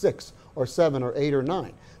hemoglobin is 6 or 7 or 8 or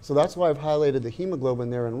 9? So that's why I've highlighted the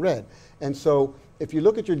hemoglobin there in red. And so if you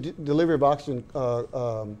look at your delivery of oxygen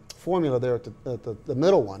formula there at the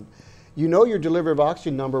middle one, you know your delivery of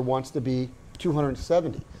oxygen number wants to be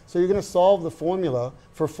 270. So you're going to solve the formula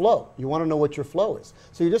for flow. You want to know what your flow is.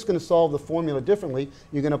 So you're just going to solve the formula differently.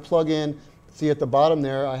 You're going to plug in, see at the bottom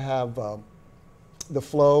there, I have the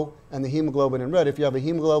flow and the hemoglobin in red. If you have a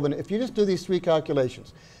hemoglobin, if you just do these 3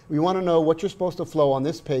 calculations, we want to know what you're supposed to flow on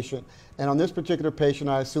this patient. And on this particular patient,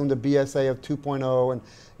 I assumed a BSA of 2.0. And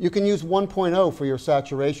you can use 1.0 for your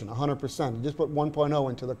saturation, 100%. You just put 1.0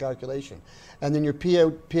 into the calculation. And then your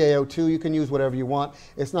PaO2, you can use whatever you want.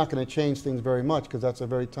 It's not going to change things very much because that's a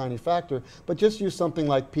very tiny factor. But just use something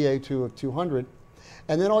like PaO2 of 200.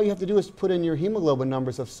 And then all you have to do is put in your hemoglobin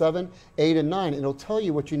numbers of 7, 8, and 9. And it'll tell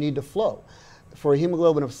you what you need to flow. For a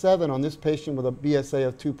hemoglobin of 7 on this patient with a BSA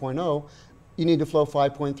of 2.0, you need to flow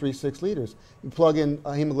 5.36 liters. You plug in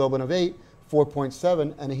a hemoglobin of 8,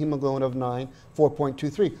 4.7, and a hemoglobin of 9,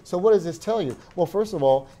 4.23. So what does this tell you? Well, first of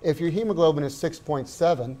all, if your hemoglobin is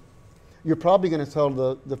 6.7, you're probably going to tell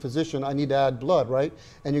the physician, I need to add blood, right?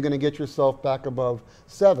 And you're going to get yourself back above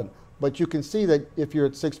 7. But you can see that if you're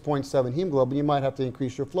at 6.7 hemoglobin, you might have to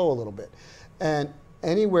increase your flow a little bit. And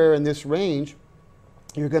anywhere in this range,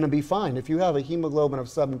 you're going to be fine. If you have a hemoglobin of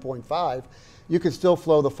 7.5, you can still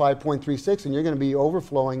flow the 5.36, and you're going to be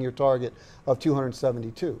overflowing your target of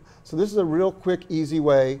 272. So this is a real quick, easy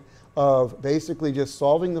way of basically just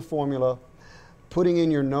solving the formula, putting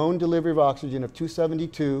in your known delivery of oxygen of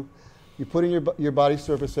 272, you put in your body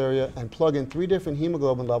surface area and plug in 3 different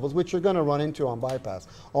hemoglobin levels, which you're going to run into on bypass,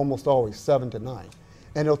 almost always 7 to 9.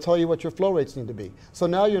 And it'll tell you what your flow rates need to be. So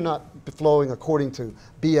now you're not flowing according to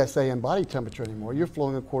BSA and body temperature anymore. You're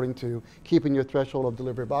flowing according to keeping your threshold of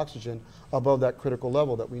delivery of oxygen above that critical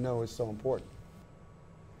level that we know is so important.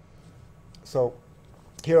 So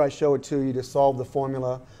here I show it to you to solve the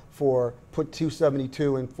formula for put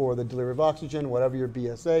 272 in for the delivery of oxygen, whatever your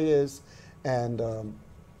BSA is, and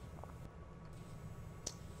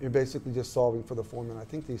you're basically just solving for the formula. I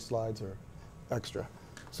think these slides are extra.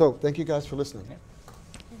 So thank you guys for listening.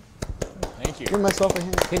 Thank you. Give myself a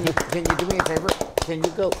hand. Can you do me a favor? Can you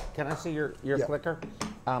go? Can I see your Yeah. clicker?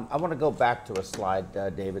 I want to go back to a slide,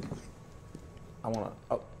 David. I want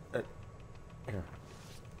to. Oh, here.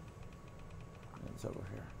 It's over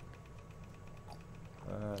here.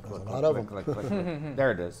 There's a lot of them. Click.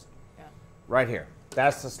 There it is. Yeah. Right here.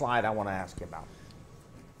 That's the slide I want to ask you about.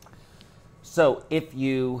 So if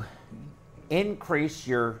you increase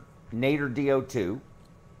your nadir DO2,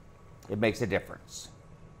 it makes a difference.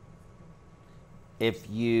 If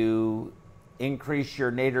you increase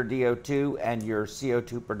your nadir DO2 and your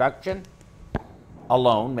CO2 production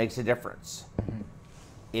alone makes a difference.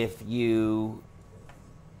 If you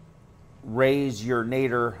raise your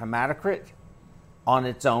nadir hematocrit on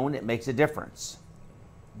its own, it makes a difference.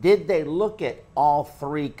 Did they look at all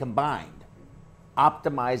 3 combined,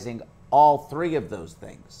 optimizing all 3 of those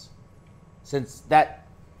things? Since that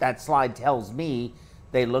slide tells me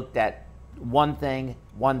they looked at one thing,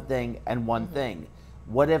 and one thing.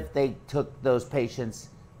 What if they took those patients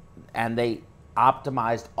and they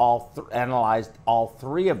optimized analyzed all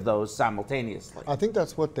 3 of those simultaneously? I think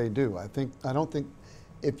that's what they do. I don't think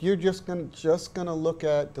if you're just gonna look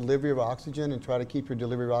at delivery of oxygen and try to keep your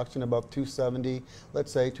delivery of oxygen above 270,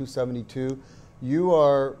 let's say 272, you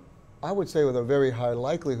are, I would say with a very high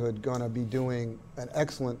likelihood, gonna be doing an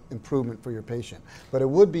excellent improvement for your patient. But it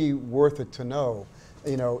would be worth it to know,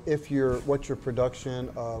 you know, what your production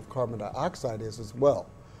of carbon dioxide is as well,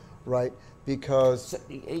 right? Because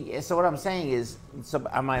so what I'm saying is, so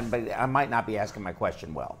I might not be asking my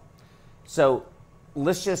question well. So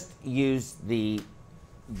let's just use the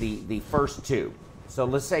first 2. So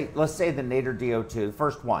let's say the nadir DO2, the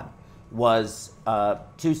first one was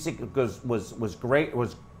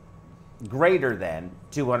greater than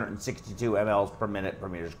 262 mLs per minute per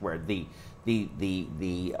meter squared. The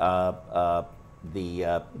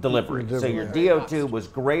delivery. So your DO2 was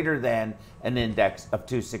greater than an index of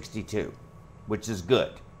 262, which is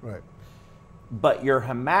good. right. But your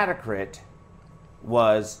hematocrit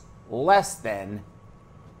was less than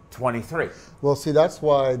 23. Well, see, that's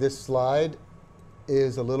why this slide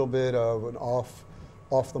is a little bit of an off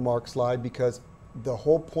the mark slide, because the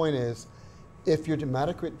whole point is if your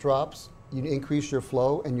hematocrit drops, you increase your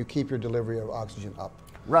flow and you keep your delivery of oxygen up.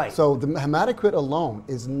 Right. So the hematocrit alone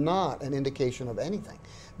is not an indication of anything,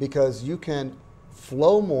 because you can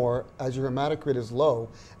flow more as your hematocrit is low,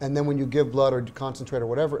 and then when you give blood or concentrate or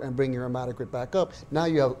whatever and bring your hematocrit back up, now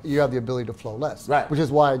you have the ability to flow less. Right. Which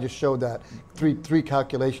is why I just showed that three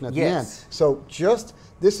calculation at the end. Yes. So just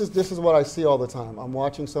this is what I see all the time. I'm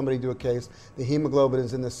watching somebody do a case. The hemoglobin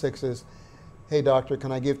is in the 6s. hey doctor,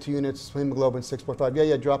 can I give 2 units hemoglobin 6.5?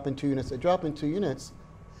 Yeah, drop in 2 units. They drop in 2 units,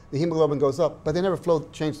 the hemoglobin goes up, but they never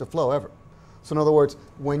change the flow ever. So in other words,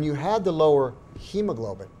 when you had the lower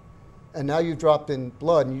hemoglobin, and now you've dropped in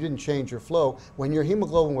blood and you didn't change your flow, when your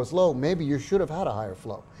hemoglobin was low, maybe you should have had a higher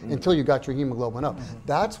flow until you got your hemoglobin up.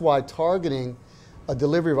 That's why targeting a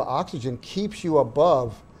delivery of oxygen keeps you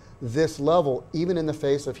above this level, even in the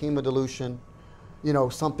face of hemodilution, you know,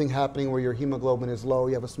 something happening where your hemoglobin is low,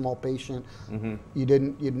 you have a small patient,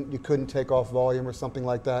 you couldn't take off volume or something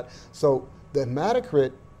like that. So the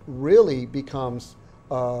hematocrit really becomes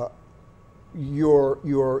your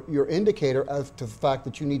indicator as to the fact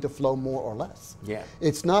that you need to flow more or less. Yeah.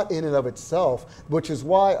 It's not in and of itself, which is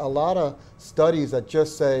why a lot of studies that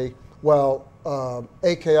just say, well,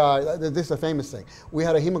 AKI, this is a famous thing. We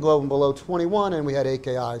had a hemoglobin below 21 and we had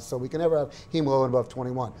AKI, so we can never have hemoglobin above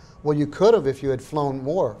 21. Well, you could have if you had flown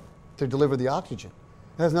more to deliver the oxygen.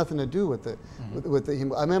 It has nothing to do with the, with the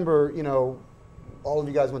hemoglobin. I remember, you know, all of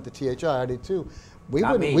you guys went to THI, I did too. We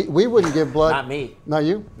wouldn't give blood. Not me. Not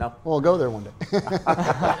you? No. Well, we'll go there one day.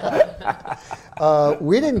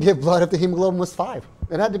 We didn't give blood if the hemoglobin was 5.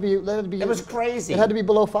 It had to be. It was crazy. It had to be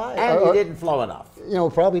below 5. And you didn't flow enough. You know,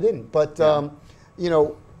 probably didn't. But you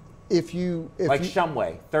know, if like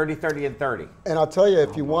Shumway, 30, 30, and 30. And I'll tell you,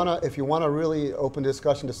 if you wanna really open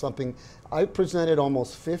discussion to something, I presented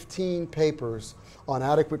almost 15 papers on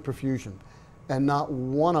adequate perfusion, and not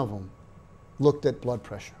one of them looked at blood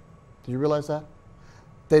pressure. Do you realize that?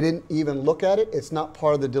 They didn't even look at it. It's not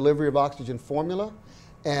part of the delivery of oxygen formula.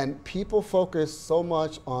 And people focus so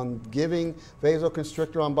much on giving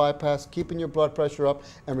vasoconstrictor on bypass, keeping your blood pressure up,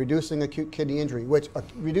 and reducing acute kidney injury, which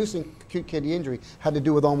reducing acute kidney injury had to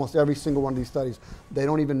do with almost every single one of these studies. They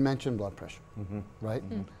don't even mention blood pressure, right?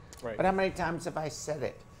 Right. But how many times have I said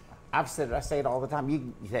it? I've said it. I say it all the time.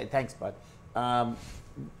 You say, thanks, bud. I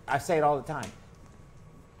say it all the time.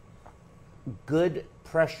 Good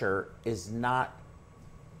pressure is not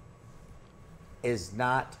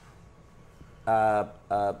how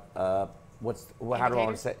do I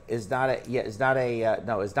want to say? Is not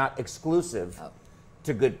exclusive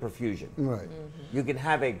to good perfusion. Right. You can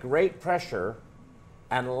have a great pressure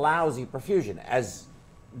and lousy perfusion, as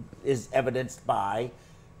is evidenced by,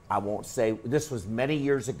 I won't say, this was many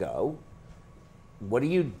years ago. What do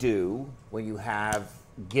you do when you have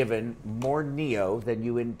given more neo than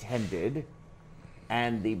you intended,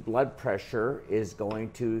 and the blood pressure is going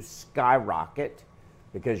to skyrocket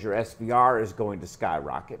because your SVR is going to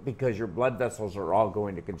skyrocket because your blood vessels are all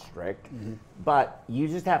going to constrict, but you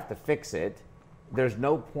just have to fix it. There's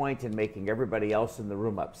no point in making everybody else in the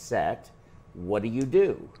room upset. What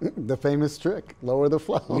do? The famous trick, lower the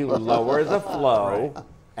flow. You lower the flow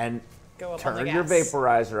and turn your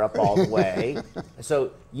vaporizer up all the way.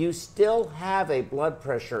 So you still have a blood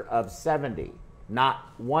pressure of 70, not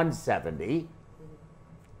 170,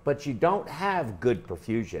 but you don't have good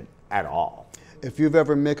perfusion at all. If you've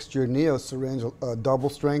ever mixed your neo syringe double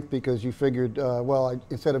strength because you figured,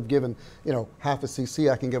 instead of giving, half a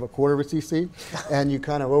cc, I can give a quarter of a cc, and you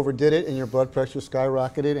kind of overdid it and your blood pressure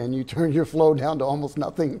skyrocketed and you turned your flow down to almost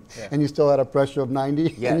nothing and you still had a pressure of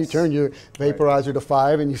 90 and you turned your vaporizer to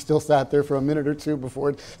 5 and you still sat there for a minute or two before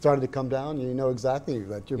it started to come down, you know exactly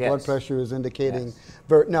that your blood pressure is indicating.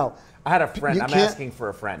 Now, I had a friend, I'm asking for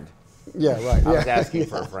a friend. Yeah, right. I was asking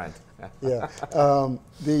for a friend.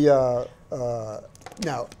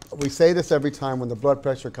 Now, we say this every time when the blood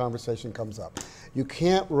pressure conversation comes up. You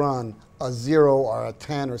can't run a 0 or a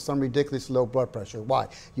 10 or some ridiculously low blood pressure. Why?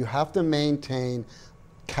 You have to maintain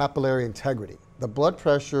capillary integrity. The blood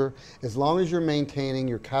pressure, as long as you're maintaining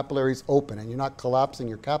your capillaries open and you're not collapsing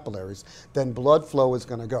your capillaries, then blood flow is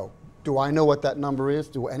going to go. Do I know what that number is?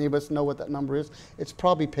 Do any of us know what that number is? It's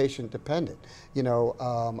probably patient dependent. I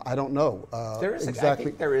don't know exactly.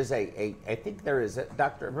 I think there is a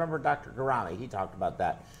doctor. Remember Dr. Garani? He talked about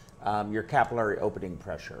that. Your capillary opening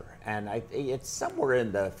pressure, and it's somewhere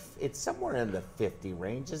in the 50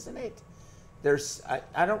 range, isn't it?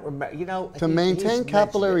 I don't remember. To maintain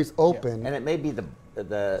capillaries open, and it may be the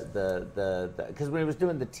because when he was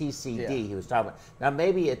doing the TCD, he was talking about. Now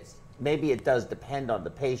maybe it does depend on the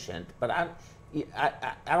patient, but I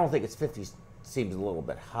don't think it's 50 seems a little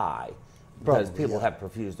bit high because people have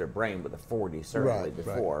perfused their brain with a 40 certainly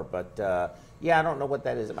before. But I don't know what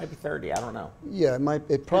that is. It might be 30. I don't know. Yeah, it might.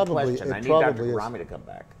 It probably. Good question. I need Dr. Garami to come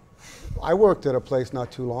back. I worked at a place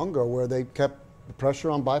not too long ago where they kept the pressure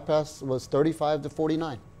on bypass was 35 to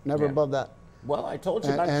 49, never above that. Well, I told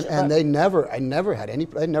you about And I never had any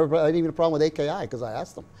even a problem with AKI because I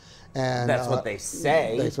asked them. And that's what they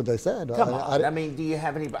say. That's what they said. Come on. I mean, do you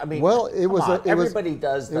have any? I mean, well, it was. Everybody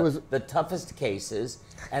does the toughest cases,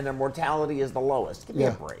 and their mortality is the lowest. Give me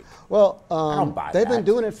a break. Well, I don't buy they've that. been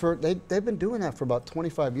doing it for they've been doing that for about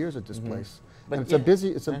 25 years at this place. But and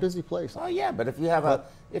it's a busy place. Oh yeah, but if you have a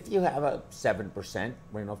 7%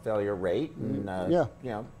 renal failure rate and you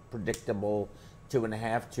know, predictable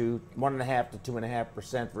 1.5 to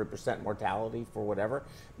 2.5%, 3% mortality for whatever,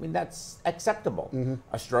 I mean, that's acceptable.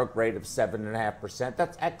 A stroke rate of 7.5%,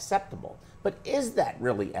 that's acceptable. But is that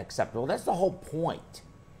really acceptable? That's the whole point.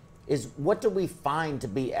 Is what do we find to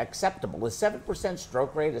be acceptable? Is 7%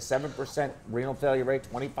 stroke rate, a 7% renal failure rate,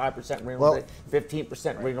 25% renal rate,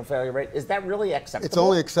 15% renal failure rate? Is that really acceptable? It's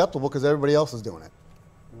only acceptable because everybody else is doing it.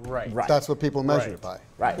 Right. That's what people measure it by.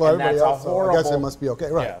 Right. Well, And everybody that's a else, horrible. I guess it must be okay.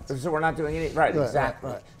 Right. Yeah. So we're not doing any. Right.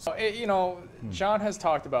 Exactly. Right. So, you know, John has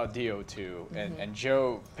talked about DO2, and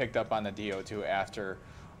Joe picked up on the DO2 after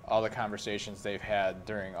all the conversations they've had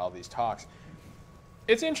during all these talks.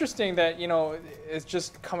 It's interesting that, you know, it's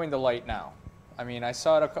just coming to light now. I mean, I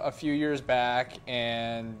saw it a few years back,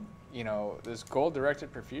 and, you know, this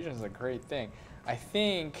goal-directed perfusion is a great thing. I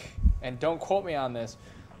think, and don't quote me on this,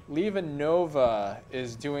 LivaNova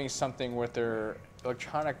is doing something with their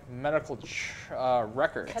electronic medical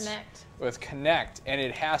records. Connect. With Connect, and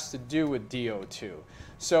it has to do with DO2.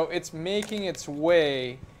 So it's making its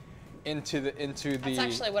way into the That's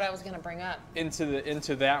actually what I was going to bring up.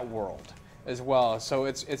 into that world as well. So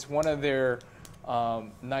it's one of their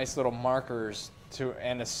nice little markers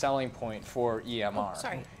and a selling point for EMR. Oh,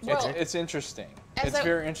 sorry. It's interesting. It's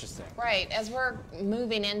very interesting. Right. As we're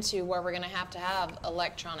moving into where we're going to have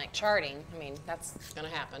electronic charting, I mean, that's going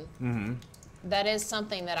to happen. That is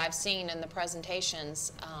something that I've seen in the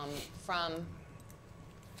presentations from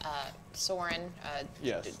Soren,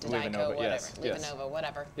 Yes, Didyko, LivaNova, whatever, yes, yes. LivaNova,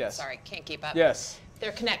 whatever. Yes. Sorry, can't keep up. Yes.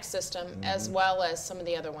 Their Connect system, as well as some of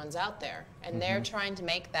the other ones out there, and they're trying to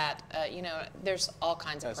make that. You know, there's all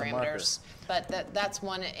kinds of As a marker. parameters, but that's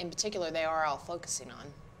one in particular they are all focusing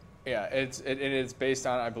on. Yeah, it's based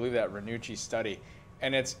on, I believe, that Ranucci study,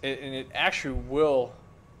 and it actually will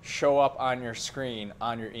show up on your screen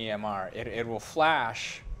on your EMR. It will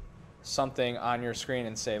flash something on your screen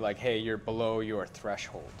and say like, hey, you're below your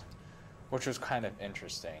threshold, which was kind of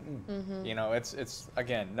interesting. You know, it's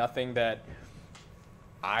again nothing that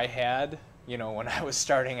I had, you know, when I was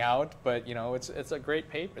starting out, but you know, it's a great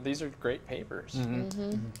paper. These are great papers.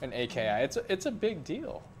 And AKI, it's a big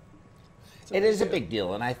deal. It is a big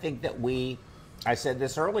deal, and I think that I said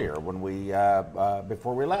this earlier when we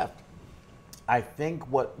before we left. I think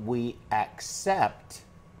what we accept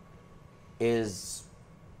is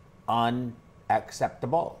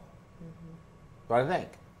unacceptable. What I think.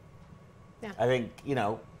 Yeah. I think, you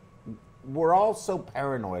know, we're all so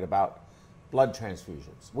paranoid about blood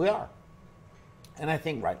transfusions. We are, and I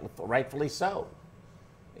think rightfully so.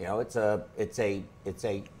 You know, it's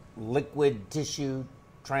a liquid tissue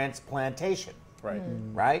transplantation. Right.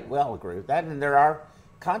 Right? We all agree with that, and there are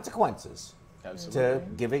consequences Absolutely. to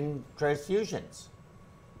giving transfusions.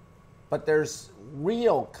 But there's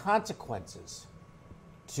real consequences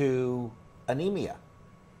to anemia.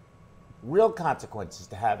 Real consequences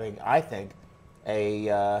to having, I think,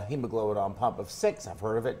 a hemoglobin on pump of 6. I've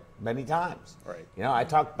heard of it many times. Right. You know, I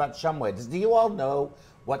talked about Shumway. Do you all know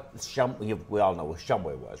what we all know what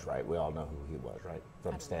Shumway was, right? We all know who he was, right?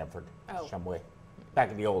 From Stanford. Oh. Shumway.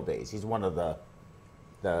 Back in the old days. He's one of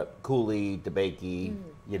the Cooley, DeBakey,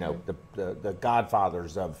 you know, the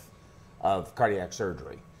godfathers of cardiac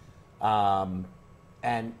surgery. And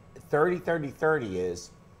 30-30-30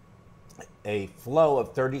 is a flow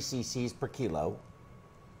of 30 cc's per kilo,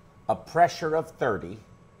 a pressure of 30,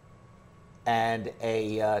 and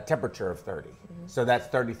a temperature of 30. So that's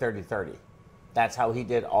 30-30-30. That's how he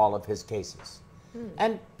did all of his cases.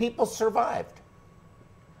 And people survived.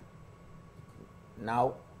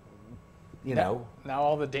 Now, you know. Now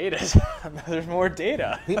all the data, there's more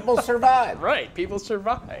data. People survive. Right, people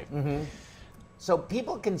survive. So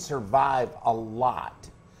people can survive a lot.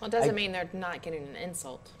 Well, it doesn't mean they're not getting an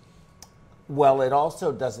insult. Well, it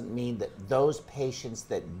also doesn't mean that those patients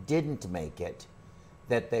that didn't make it,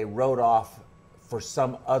 that they wrote off for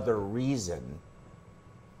some other reason,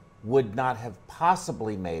 would not have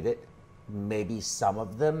possibly made it. Maybe some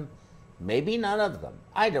of them, maybe none of them.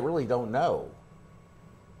 I really don't know.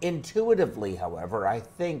 Intuitively, however, I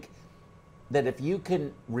think that if you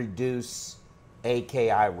can reduce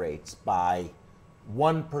AKI rates by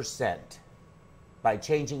 1%, by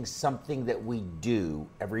changing something that we do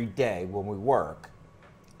every day when we work,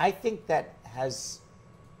 I think that has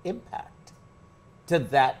impact. to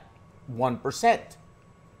that 1%.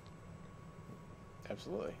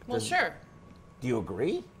 Absolutely. Well, sure. Do you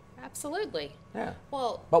agree? Absolutely. Yeah.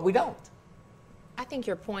 Well, But we don't. I think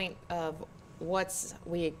your point of what's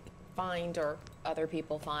we find or other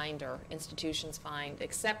people find or institutions find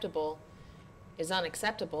acceptable is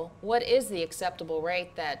unacceptable. What is the acceptable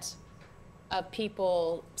rate that of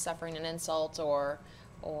people suffering an insult or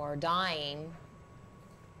dying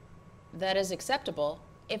that is acceptable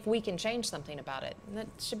if we can change something about it? That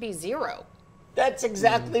should be 0. That's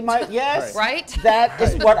exactly my, yes. Right? That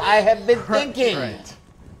is what I have been thinking. Right.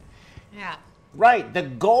 Yeah. Right. The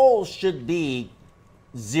goal should be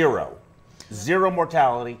 0. 0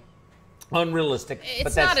 mortality. Unrealistic. It's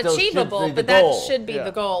but that not still achievable, should be but the goal. that should be Yeah.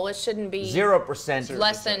 the goal. It shouldn't be 0%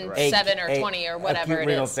 less than right. 7 or 20 or whatever acute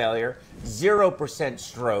it renal is. failure, 0%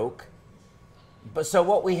 stroke. But so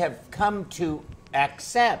what we have come to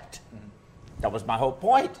accept, that was my whole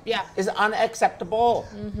point, Yeah. is unacceptable.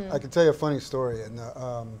 I can tell you a funny story. In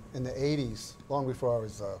the 80s, long before I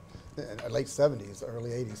was in the late 70s,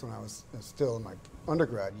 early 80s, when I was still in my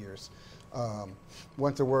undergrad years,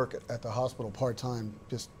 went to work at the hospital part-time,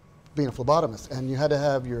 just being a phlebotomist, and you had to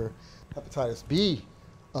have your hepatitis B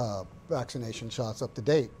vaccination shots up to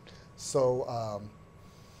date. So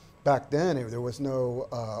back then, there was no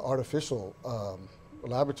artificial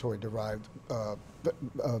laboratory-derived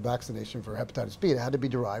vaccination for hepatitis B. It had to be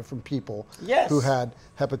derived from people Yes. who had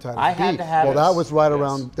hepatitis I B. had to have well, it. that was right Yes.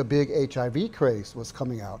 around the big HIV craze was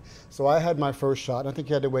coming out. So I had my first shot. I think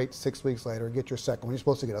you had to wait 6 weeks later to get your second one. You're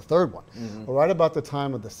supposed to get a third one. Well, right about the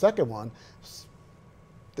time of the second one,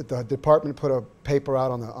 the department put a paper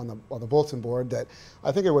out on the bulletin board that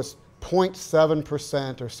I think it was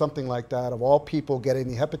 0.7% or something like that of all people getting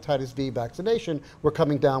the hepatitis B vaccination were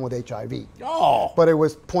coming down with HIV. Oh. But it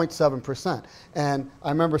was 0.7%. And I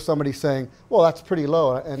remember somebody saying, well, that's pretty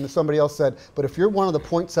low. And somebody else said, but if you're one of the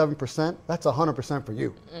 0.7%, that's 100% for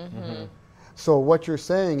you. So what you're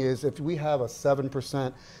saying is if we have a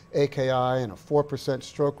 7% AKI and a 4%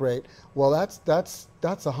 stroke rate, well, that's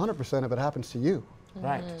 100% if it happens to you.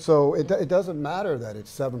 Right. So it doesn't matter that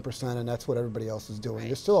it's 7% and that's what everybody else is doing.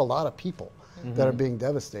 There's still a lot of people that are being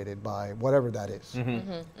devastated by whatever that is.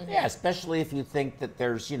 Yeah, especially if you think that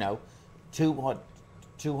there's,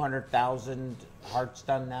 200,000 hearts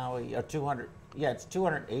done now, or 200, it's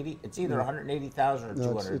 280, it's either 180,000 or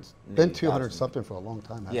No, 200. it's been 200 something for a long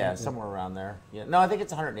time. hasn't Yeah, it? somewhere around there. Yeah, no, I think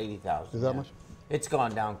it's 180,000. Is that yeah. much? It's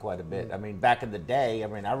gone down quite a bit. I mean, back in the day, I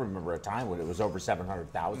remember a time when it was over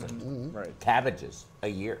 700,000 Right. cabbages a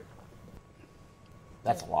year.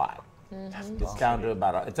 That's a lot. That's It's down to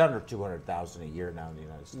about, it's under 200,000 a year now in the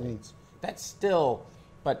United States. That's still,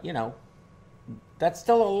 but that's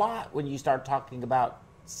still a lot when you start talking about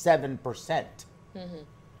 7%.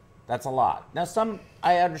 That's a lot. Now, some,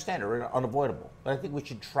 I understand, are unavoidable, but I think we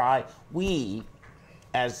should try, we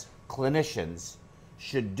as clinicians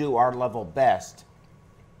should do our level best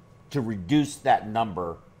to reduce that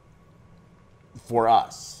number for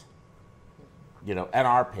us, and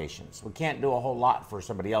our patients. We can't do a whole lot for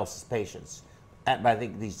somebody else's patients. And I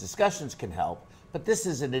think these discussions can help, but this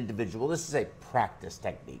is an individual, this is a practice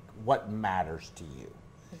technique. What matters to you?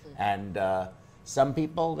 And some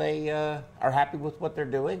people, they are happy with what they're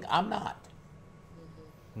doing. I'm not.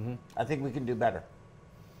 I think we can do better.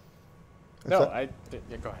 No, that-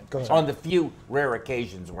 yeah, go ahead. Go ahead. On the few rare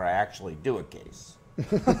occasions where I actually do a case.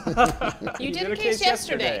 You did a case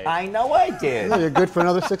yesterday. I know I Yeah, did. you're good for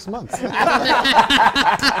another 6 months.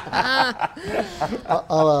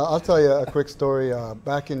 I'll tell you a quick story.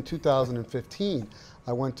 Back in 2015,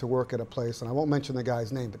 I went to work at a place, and I won't mention the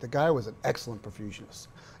guy's name, but the guy was an excellent perfusionist.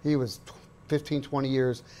 He was 15, 20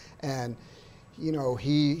 years, and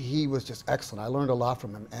he was just excellent. I learned a lot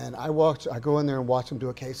from him. And I go in there and watch him do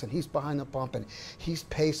a case, and he's behind the pump, and he's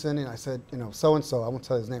pacing, and I said, so-and-so, I won't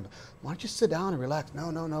tell his name, why don't you sit down and relax? No.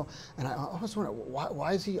 And I always wonder,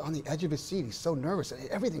 why is he on the edge of his seat? He's so nervous.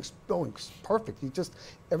 Everything's going perfect.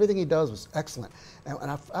 Everything he does was excellent. And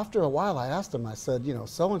after a while, I asked him, I said,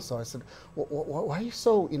 so-and-so, I said, why are you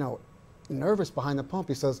so, nervous behind the pump?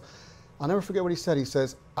 He says, I'll never forget what he said. He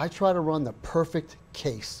says, I try to run the perfect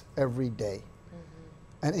case every day.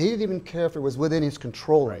 And he didn't even care if it was within his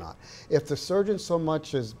control or not. If the surgeon so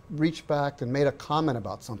much as reached back and made a comment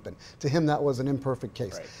about something, to him that was an imperfect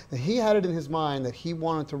case. Right. And he had it in his mind that he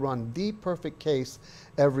wanted to run the perfect case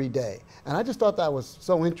every day. And I just thought that was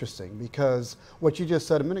so interesting, because what you just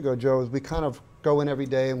said a minute ago, Joe, is we kind of go in every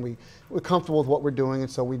day and we're comfortable with what we're doing,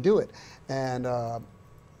 and so we do it. And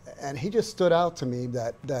he just stood out to me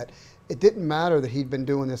that it didn't matter that he'd been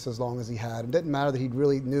doing this as long as he had. It didn't matter that he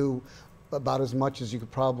really knew about as much as you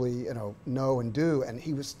could probably know and do, and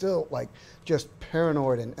he was still like just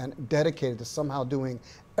paranoid and dedicated to somehow doing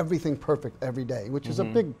everything perfect every day, which is a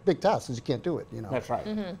big task because you can't do it. That's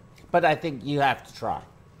right. But I think you have to try.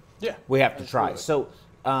 Yeah, we have to try. absolutely.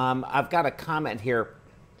 So I've got a comment here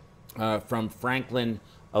from Franklin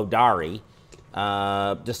O'Dari.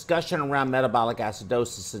 Discussion around metabolic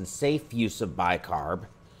acidosis and safe use of bicarb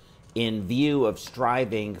in view of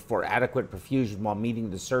striving for adequate perfusion while meeting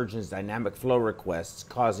the surgeon's dynamic flow requests,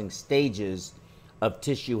 causing stages of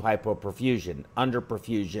tissue hypoperfusion,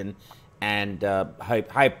 underperfusion, and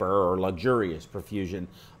hyper or luxurious perfusion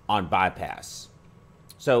on bypass.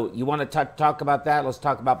 So you want to talk about that? Let's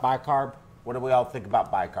talk about bicarb. What do we all think about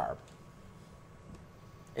bicarb?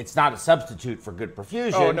 It's not a substitute for good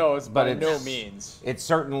perfusion. Oh no, it's by no means. It's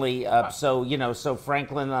certainly so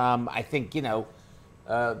Franklin. I think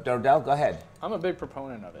Dodell, go ahead. I'm a big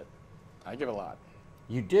proponent of it. I give a lot.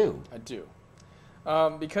 You do. I do,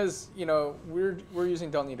 because we're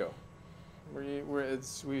using Del Nido.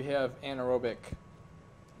 We have anaerobic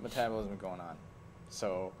metabolism going on,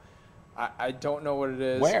 so I don't know what it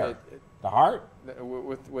is. Where? The heart?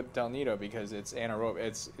 With Del Nido, because it's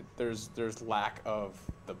anaerobic. There's lack of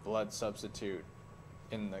the blood substitute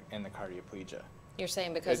in the cardioplegia. You're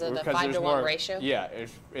saying because of the because 5-to-1 ratio? Yeah,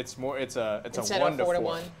 it's more. It's a Instead 1 of to 4 4. to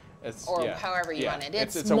 1, or however you run it.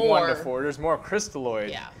 It's It's a 1 more to 4. There's more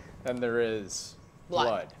crystalloid than there is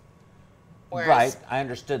blood. Whereas, Right. I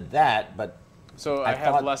understood that, but So I I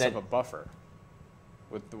have thought less that- of a buffer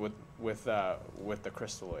with the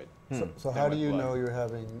crystalloid. So than how do with you blood. know you're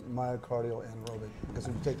having myocardial anaerobic? Because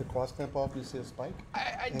if you take the cross clamp off, you see a spike?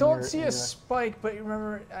 I in don't your- see in a your- spike, but you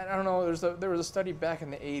remember, I don't know, there was a study back in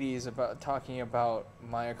the 80s about talking about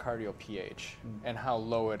myocardial pH and how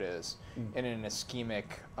low it is in an ischemic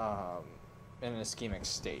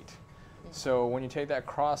state. So when you take that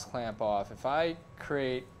cross clamp off, if I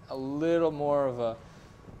create a little more of a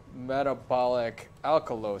metabolic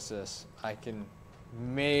alkalosis, I can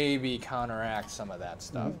maybe counteract some of that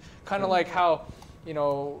stuff. Kind of like how,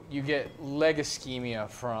 you get leg ischemia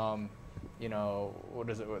from, what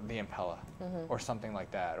is it, the Impella, or something like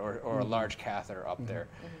that, or a large catheter up there.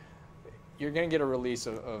 You're going to get a release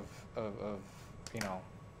of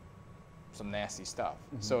some nasty stuff.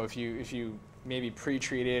 So if you maybe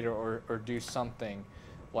pre-treat it or do something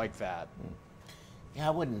like that. yeah,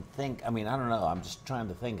 I wouldn't think. I mean, I don't know. I'm just trying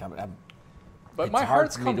to think. But It's my hard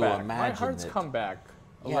heart's for me come to back. My imagine heart's that- come back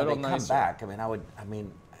a Yeah, little they nicer. come back.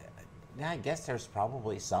 I guess there's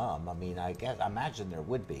probably some. I imagine there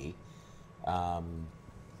would be.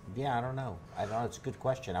 Yeah, I don't know. It's a good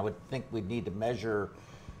question. I would think we'd need to measure,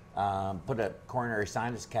 put a coronary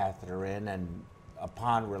sinus catheter in, and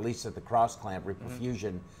upon release of the cross clamp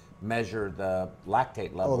reperfusion, measure the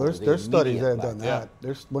lactate level. Oh, there's studies that have done lactate. that.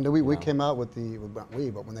 There's when we came out with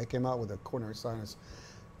but when they came out with the coronary sinus,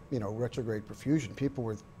 retrograde perfusion, people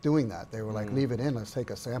were doing that. They were like, leave it in, let's take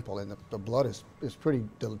a sample, and the blood is pretty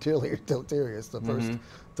deleterious the first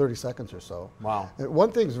 30 seconds or so. Wow. And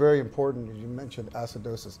one thing's very important, as you mentioned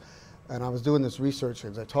acidosis, and I was doing this research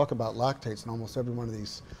as I talk about lactates in almost every one of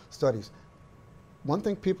these studies. One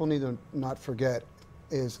thing people need to not forget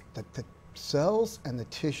is that the cells and the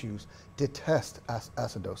tissues detest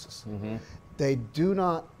acidosis. They do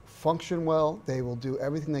not function well. They will do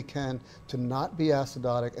everything they can to not be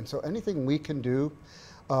acidotic, and so anything we can do,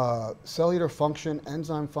 cellular function,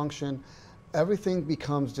 enzyme function, everything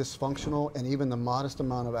becomes dysfunctional, and even the modest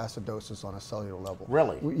amount of acidosis on a cellular level.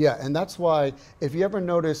 Really? Yeah, and that's why if you ever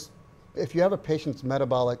notice, if you have a patient's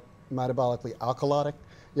metabolically alkalotic,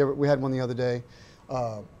 we had one the other day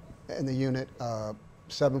in the unit,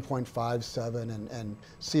 7.57, and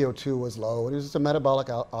CO2 was low. It was just a metabolic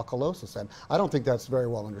alkalosis, and I don't think that's very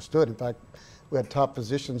well understood. In fact, we had top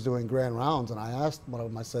physicians doing grand rounds, and I asked one of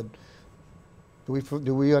them, I said,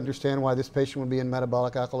 do we understand why this patient would be in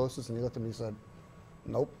metabolic alkalosis? And he looked at me and said,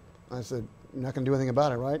 nope. I said, you're not going to do anything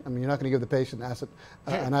about it, right? I mean, you're not going to give the patient acid,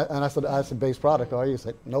 and I said, acid-based product, are you? He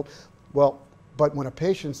said, nope. Well, but when a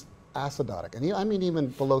patient's acidotic, and I mean even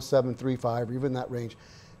below 7.35 or even that range,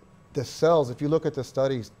 the cells, if you look at the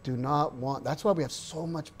studies, do not want, that's why we have so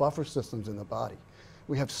much buffer systems in the body.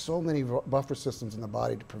 We have so many buffer systems in the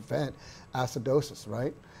body to prevent acidosis,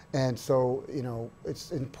 right? And so,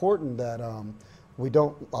 it's important that we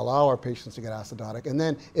don't allow our patients to get acidotic. And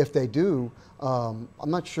then if they do, I'm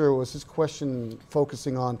not sure, was this question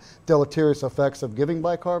focusing on deleterious effects of giving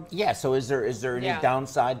bicarb? Yeah, so is there any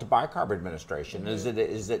downside to bicarb administration? Is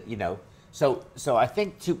it So I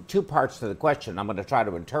think two parts to the question. I'm going to try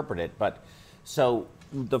to interpret it, but so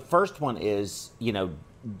the first one is,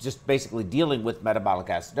 just basically dealing with metabolic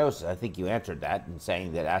acidosis. I think you answered that in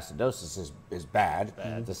saying that acidosis is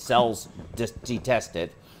bad. The cells detest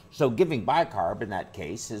it. So giving bicarb in that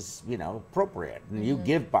case is, appropriate. And you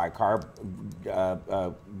give bicarb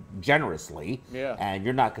generously, and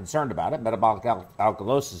you're not concerned about it. Metabolic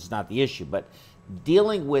alkalosis is not the issue, but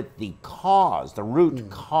dealing with the cause, the root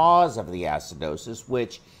cause of the acidosis,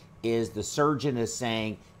 which is the surgeon is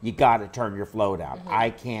saying, you got to turn your flow down. I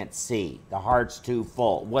can't see. The heart's too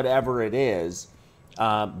full. Whatever it is,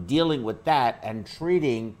 dealing with that and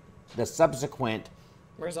treating the subsequent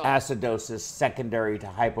acidosis secondary to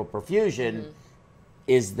hypoperfusion,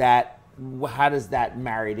 how does that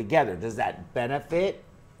marry together? Does that benefit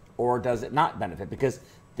or does it not benefit? Because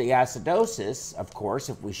the acidosis, of course,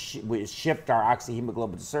 if we shift our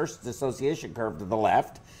oxyhemoglobin dissociation curve to the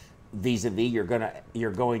left, vis-a-vis, you're going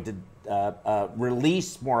to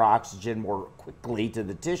release more oxygen more quickly to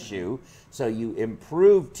the tissue, so you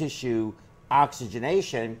improve tissue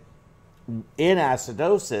oxygenation in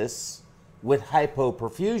acidosis with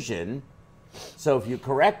hypoperfusion. So if you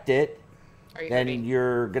correct it, then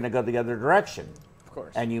you're going to go the other direction. Of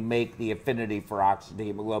course. And you make the affinity for oxygen, the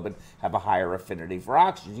hemoglobin have a higher affinity for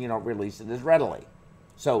oxygen. You don't release it as readily.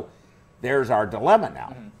 So there's our dilemma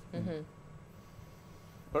now.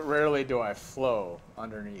 But rarely do I flow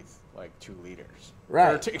underneath like 2 liters.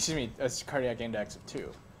 Right. Or excuse me, that's cardiac index of 2.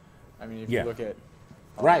 I mean, if you look at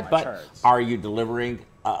all right, my but charts. are you delivering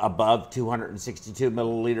above 262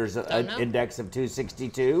 milliliters, index of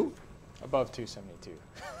 262? Above 272.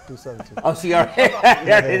 272. Oh, so you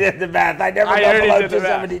already did the math. I never go below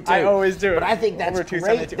 272. I always do it. But I think that's Over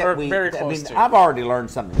great 272, that or we. very I close mean, to. I've already learned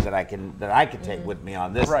something that I can take with me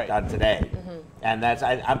on this on today, and that's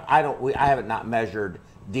I haven't not measured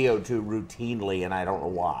DO2 routinely, and I don't know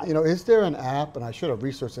why. Is there an app? And I should have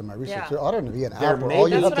researched in my research. Yeah. There ought to be an There app where may all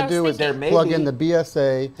you be. have That's to do what I is was thinking. plug in the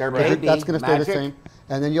BSA. There may be. That's going to stay the Magic? same.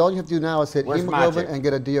 And then all you have to do now is hit Where's hemoglobin Magic? and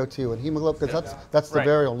get a DO2 and hemoglobin, because that's the Right.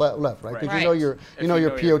 variable left, right? Because Right. you know your If you know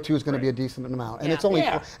your- PO2 is going to be a right. decent amount, and Yeah. it's only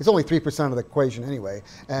Yeah. it's only 3% of the equation anyway.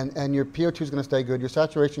 And your PO2 is going to stay good. Your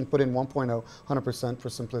saturation, put in 1.0, 100% for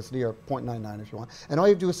simplicity, or 0.99 if you want. And all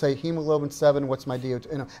you do is say hemoglobin 7. What's my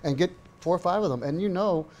DO2? And get 4 or 5 of them, and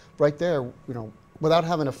right there, without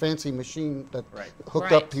having a fancy machine that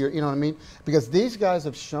hooked up to your, you know what I mean? Because these guys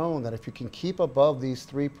have shown that if you can keep above these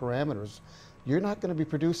 3 parameters, you're not going to be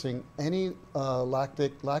producing any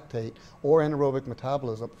lactate or anaerobic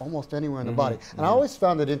metabolism almost anywhere in the body. And I always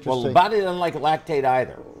found it interesting. Well, the body doesn't like lactate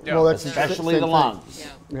either. Yeah. Well, that's Especially same the thing. lungs.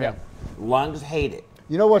 Yeah. Lungs hate it.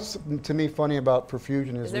 You know what's to me funny about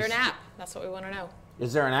perfusion Is there an app? That's what we want to know.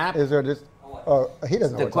 Is there an app? Is there this? He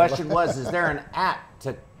doesn't know. The question was, is there an app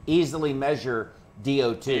to easily measure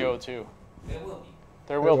DO2? DO2.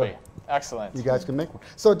 There will be. Excellent. You guys can make one.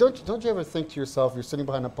 So don't you ever think to yourself, you're sitting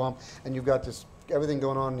behind a pump and you've got this everything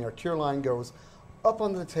going on, and the arterial line goes up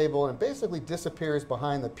under the table and basically disappears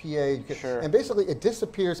behind the PA. Sure. And basically it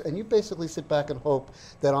disappears, and you basically sit back and hope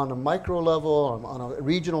that on a micro level, on a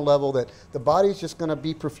regional level, that the body's just going to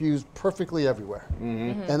be perfused perfectly everywhere.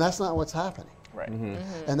 And that's not what's happening. Right.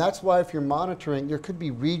 And that's why if you're monitoring, there could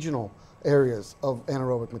be regional areas of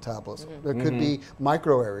anaerobic metabolism. There could be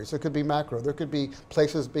micro areas. There could be macro. There could be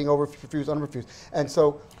places being overperfused, underperfused. And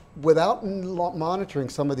so without monitoring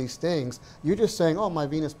some of these things, you're just saying, oh, my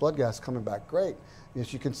venous blood gas is coming back great.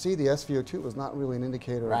 As you can see, the SVO2 was not really an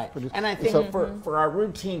indicator. Right. Of And I think for our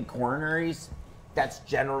routine coronaries, that's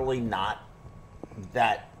generally not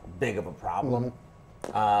that big of a problem.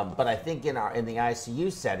 But I think in the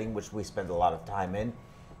ICU setting, which we spend a lot of time in,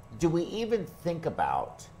 do we even think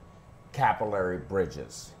about capillary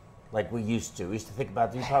bridges like we used to? We used to think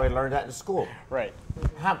about, you probably learned that in school. Right.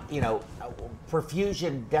 How,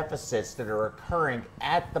 perfusion deficits that are occurring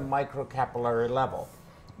at the microcapillary level,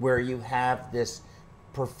 where you have this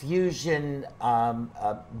perfusion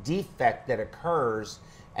defect that occurs,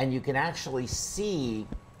 and you can actually see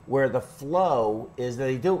where the flow is.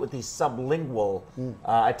 They do it with these sublingual.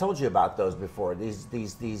 I told you about those before. These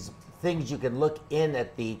things you can look in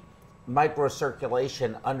at the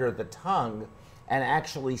microcirculation under the tongue and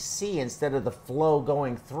actually see, instead of the flow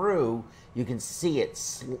going through, you can see it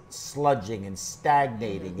sludging and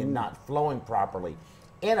stagnating and not flowing properly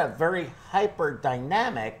in a very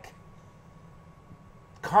hyperdynamic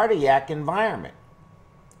cardiac environment.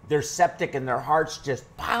 They're septic and their heart's just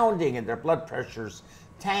pounding and their blood pressure's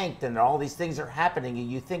tanked and all these things are happening,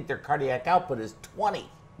 and you think their cardiac output is 20.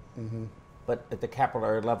 But at the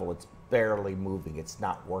capillary level, it's barely moving. It's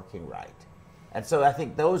not working right. And so I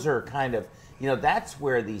think those are kind of, that's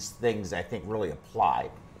where these things, I think, really apply.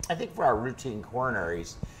 I think for our routine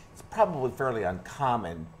coronaries, it's probably fairly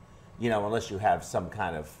uncommon. you know, unless you have some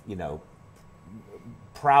kind of, you know,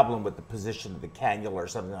 problem with the position of the cannula or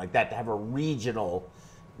something like that, to have a regional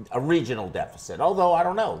deficit. Although I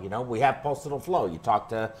don't know, you know, we have pulsatile flow. You talk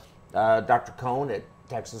to Dr. Cohn at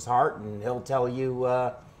Texas Heart, and he'll tell you,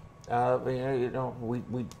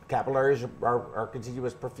 we capillaries are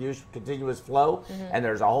continuous perfusion, continuous flow, and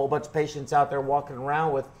there's a whole bunch of patients out there walking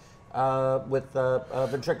around with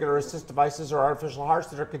ventricular assist devices or artificial hearts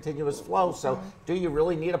that are continuous flow. So, do you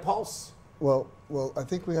really need a pulse? Well, I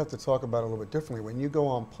think we have to talk about it a little bit differently. When you go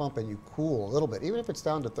on pump and you cool a little bit, even if it's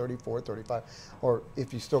down to 34, 35, or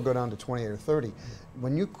if you still go down to 28 or 30,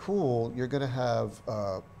 when you cool, you're going to have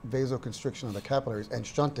vasoconstriction of the capillaries, and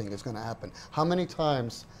shunting is going to happen. How many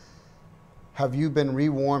times have you been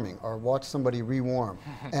rewarming or watched somebody rewarm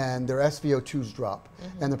and their SVO2s drop?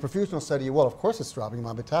 And the perfusionist will say to you, well, of course it's dropping,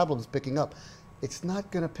 my metabolism is picking up. It's not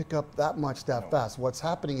going to pick up that much that fast. What's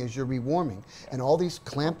happening is you're rewarming, and all these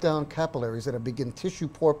clamped down capillaries that have begin tissue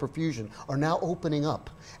pore perfusion are now opening up,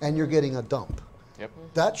 and you're getting a dump. Yep.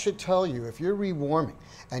 That should tell you, if you're rewarming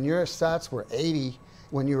and your stats were 80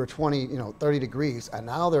 when you were 30 degrees, and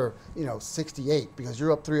now they're 68 because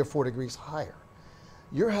you're up 3 or 4 degrees higher.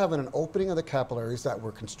 You're having an opening of the capillaries that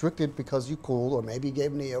were constricted because you cooled or maybe gave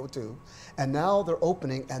NEO2, and now they're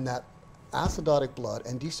opening, and that acidotic blood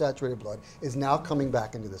and desaturated blood is now coming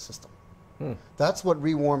back into the system. That's what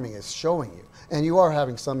rewarming is showing you. And you are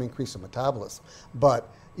having some increase in metabolism. But,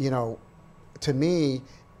 to me,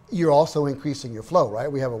 you're also increasing your flow, right?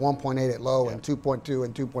 We have a 1.8 at low and 2.2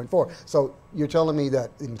 and 2.4. So you're telling me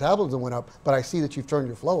that the metabolism went up, but I see that you've turned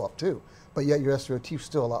your flow up too. But yet your SVO2 is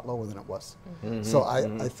still a lot lower than it was. So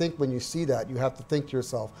I think when you see that, you have to think to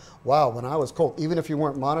yourself, wow, when I was cold, even if you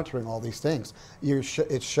weren't monitoring all these things,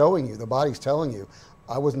 it's showing you, the body's telling you,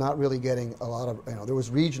 I was not really getting a lot of, there was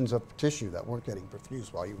regions of tissue that weren't getting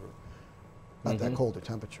perfused while you were at that colder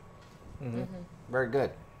temperature. Very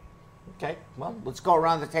good. Okay, well, let's go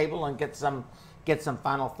around the table and get some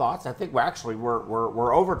final thoughts. I think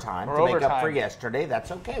we're over time to make up for yesterday.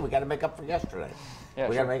 That's okay. We got to make up for yesterday.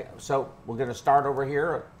 Yeah, so we're going to start over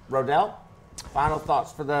here. Rodell, final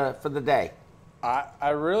thoughts for the day. I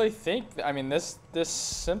really think, I mean, this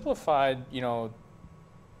simplified,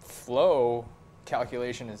 flow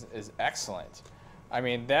calculation is excellent. I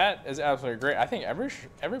mean, that is absolutely great. I think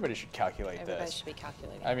everybody should calculate this. Everybody should be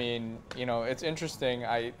calculating. I mean, it's interesting.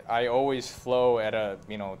 I always flow at a,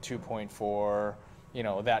 2.4,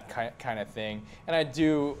 that kind of thing. And I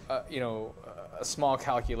do, a small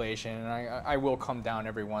calculation, and I will come down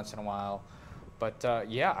every once in a while. But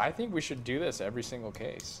yeah, I think we should do this every single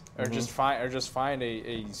case, or just find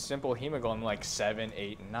a simple hemoglobin like 7,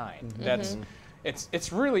 8, and 9. That's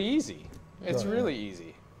it's really easy. It's really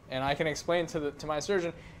easy, and I can explain to my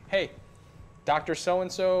surgeon, hey, Dr.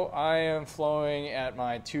 So-and-so, I am flowing at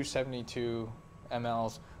my 272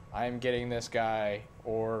 mLs. I am getting this guy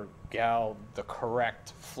or gal the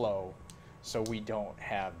correct flow, so we don't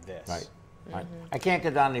have this. Right. Right. I can't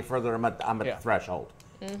get down any further. I'm at the threshold.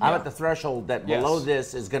 I'm at the threshold that below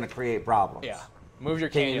this is going to create problems. Yeah. Move your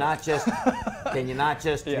cannula. Can you not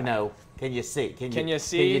just can you see? Can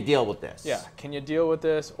you deal with this? Yeah. Can you deal with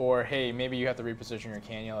this? Or hey, maybe you have to reposition your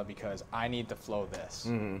cannula because I need to flow this.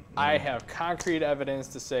 I have concrete evidence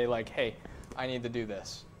to say like, hey, I need to do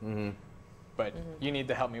this. But you need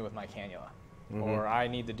to help me with my cannula. Or I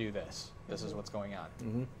need to do this. This is what's going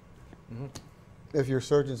on. If your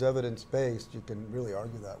surgeon's evidence-based, you can really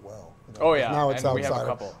argue that well. Oh yeah, now it's and outside. we have a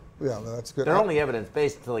couple. Yeah, that's good. They're only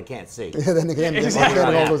evidence-based until they can't see. Then again, exactly.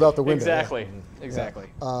 It all goes out the window. Exactly. Exactly.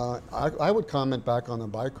 I would comment back on the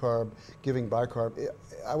bicarb, giving bicarb.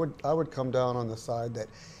 I would come down on the side that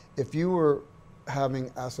if you were having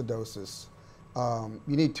acidosis,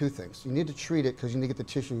 you need two things. You need to treat it because you need to get the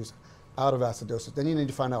tissues out of acidosis. Then you need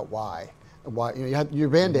to find out why. You're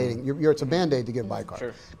band-aiding. It's a band-aid to give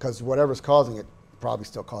bicarb because whatever's causing it, probably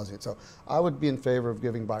still causing it. So I would be in favor of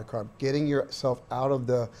giving bicarb, getting yourself out of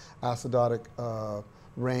the acidotic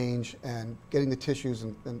range and getting the tissues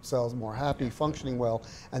and cells more happy, functioning well,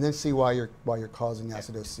 and then see why you're causing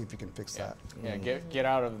acidosis. See if you can fix that. Yeah, get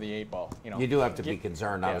out of the 8 ball. You do have to be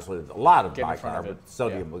concerned, obviously, with a lot of bicarb, but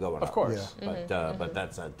sodium will go up. Of course. But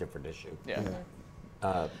that's a different issue.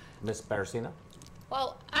 Ms. Baracina?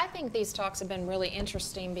 Well, I think these talks have been really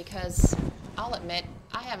interesting because I'll admit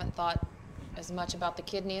I haven't thought as much about the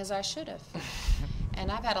kidney as I should have. And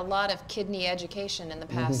I've had a lot of kidney education in the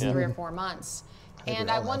past 3 or 4 months. And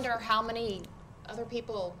I wonder how many other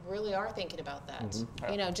people really are thinking about that.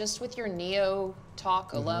 Just with your NEO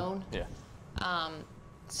talk alone.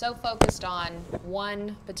 So focused on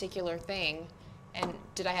one particular thing, and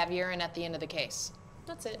did I have urine at the end of the case?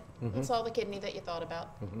 That's it. That's all the kidney that you thought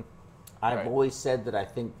about. I've Right. always said that I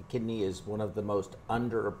think the kidney is one of the most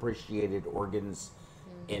underappreciated organs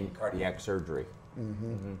in cardiac surgery.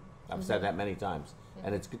 I've said that many times,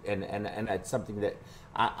 and it's something that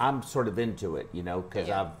I'm sort of into it, you know, because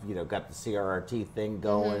Yeah. I've got the CRRT thing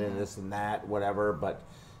going and this and that, whatever. But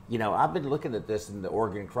I've been looking at this in the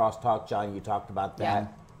organ crosstalk. John, you talked about that.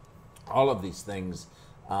 Yeah. All of these things,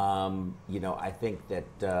 I think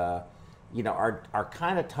that are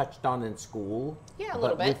kind of touched on in school. Yeah, a but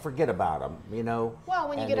little we bit. forget about them, Well,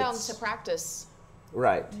 when you and get out it's- into practice,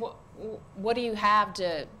 Right. what do you have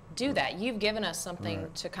to do that? You've given us something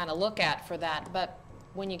to kind of look at for that, but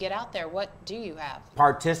when you get out there, what do you have?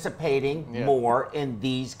 Participating Yeah. more in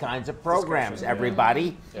these kinds of programs. Discussion, yeah.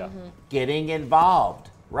 Everybody Yeah. getting involved.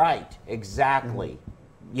 Right, exactly.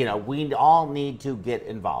 We all need to get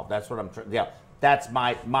involved. That's what I'm trying. Yeah, that's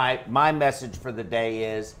my message for the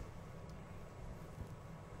day is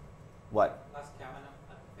what? Last comment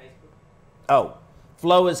on Facebook. Oh,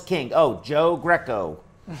 flow is king. Oh, Joe Greco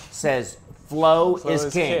says flow,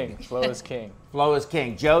 is king. Flow is king. Flow is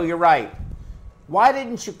king. Joe, you're right. Why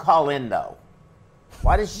didn't you call in, though?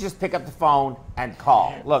 Why didn't you just pick up the phone and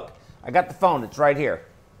call? Look, I got the phone. It's right here.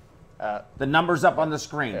 The number's up on the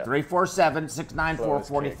screen, Yeah.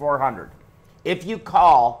 347-694-4400. If you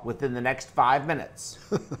call within the next 5 minutes,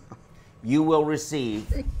 you will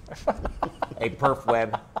receive a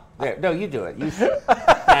PerfWeb. There, no, you do it. Thank you.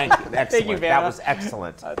 Excellent. That Vanna. was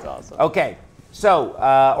excellent. That's awesome. Okay, so,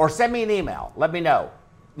 or send me an email. Let me know.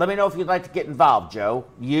 Let me know if you'd like to get involved, Joe.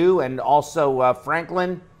 You and also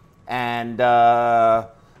Franklin and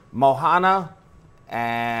Mohana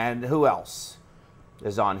and who else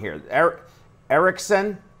is on here?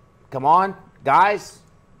 Erickson, come on, guys,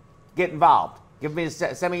 get involved.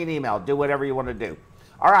 Send me an email. Do whatever you want to do.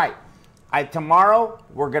 All right. Tomorrow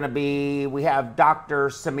we have Dr.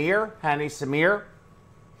 Samir, Hani Samir,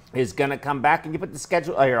 is going to come back, and you put the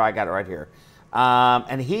schedule. Oh, here, I got it right here.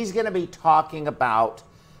 And he's going to be talking about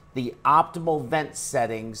the optimal vent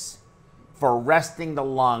settings for resting the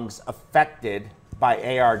lungs affected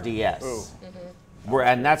by ARDS.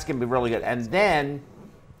 And that's going to be really good. And then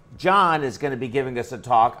John is going to be giving us a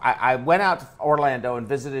talk. I went out to Orlando and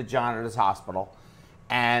visited John at his hospital,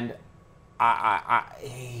 and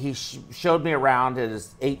he showed me around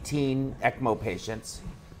his 18 ECMO patients,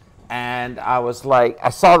 and I was like, I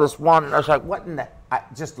saw this one, and I was like, what in the,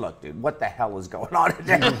 just look, dude, what the hell is going on in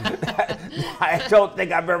there? I don't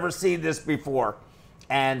think I've ever seen this before.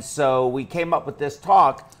 And so we came up with this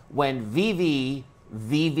talk when VV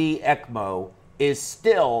ECMO is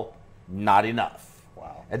still not enough.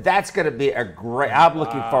 Wow. And that's going to be a great, I'm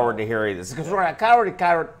looking forward to hearing this, because I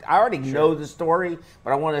already know the story,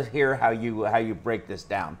 but I want to hear how you break this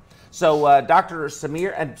down. So Dr.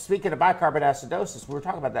 Samir, and speaking of bicarbonate acidosis, we were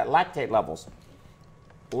talking about that lactate levels.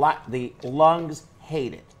 The lungs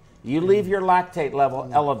hate it. You leave your lactate level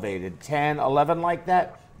elevated, 10, 11 like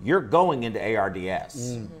that, you're going into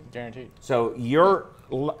ARDS. Guaranteed. So your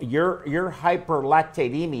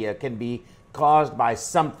hyperlactatemia can be caused by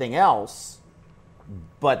something else,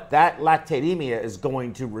 but that lactatemia is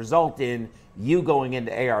going to result in you going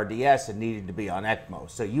into ARDS and needing to be on ECMO.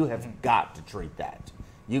 So you have got to treat that.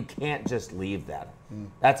 You can't just leave that.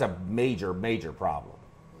 That's a major, major problem.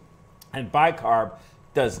 And bicarb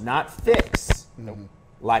does not fix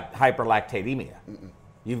like hyperlactatemia.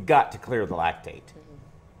 You've got to clear the lactate.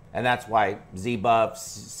 And that's why Z-Buff,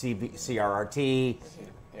 CRRT,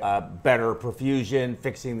 better perfusion,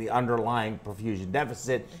 fixing the underlying perfusion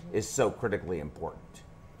deficit is so critically important.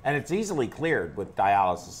 And it's easily cleared with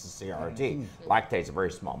dialysis and CRRT. Lactate's a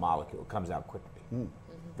very small molecule. It comes out quickly.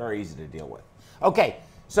 Very easy to deal with. Okay,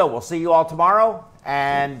 so we'll see you all tomorrow,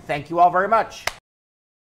 and thank you all very much.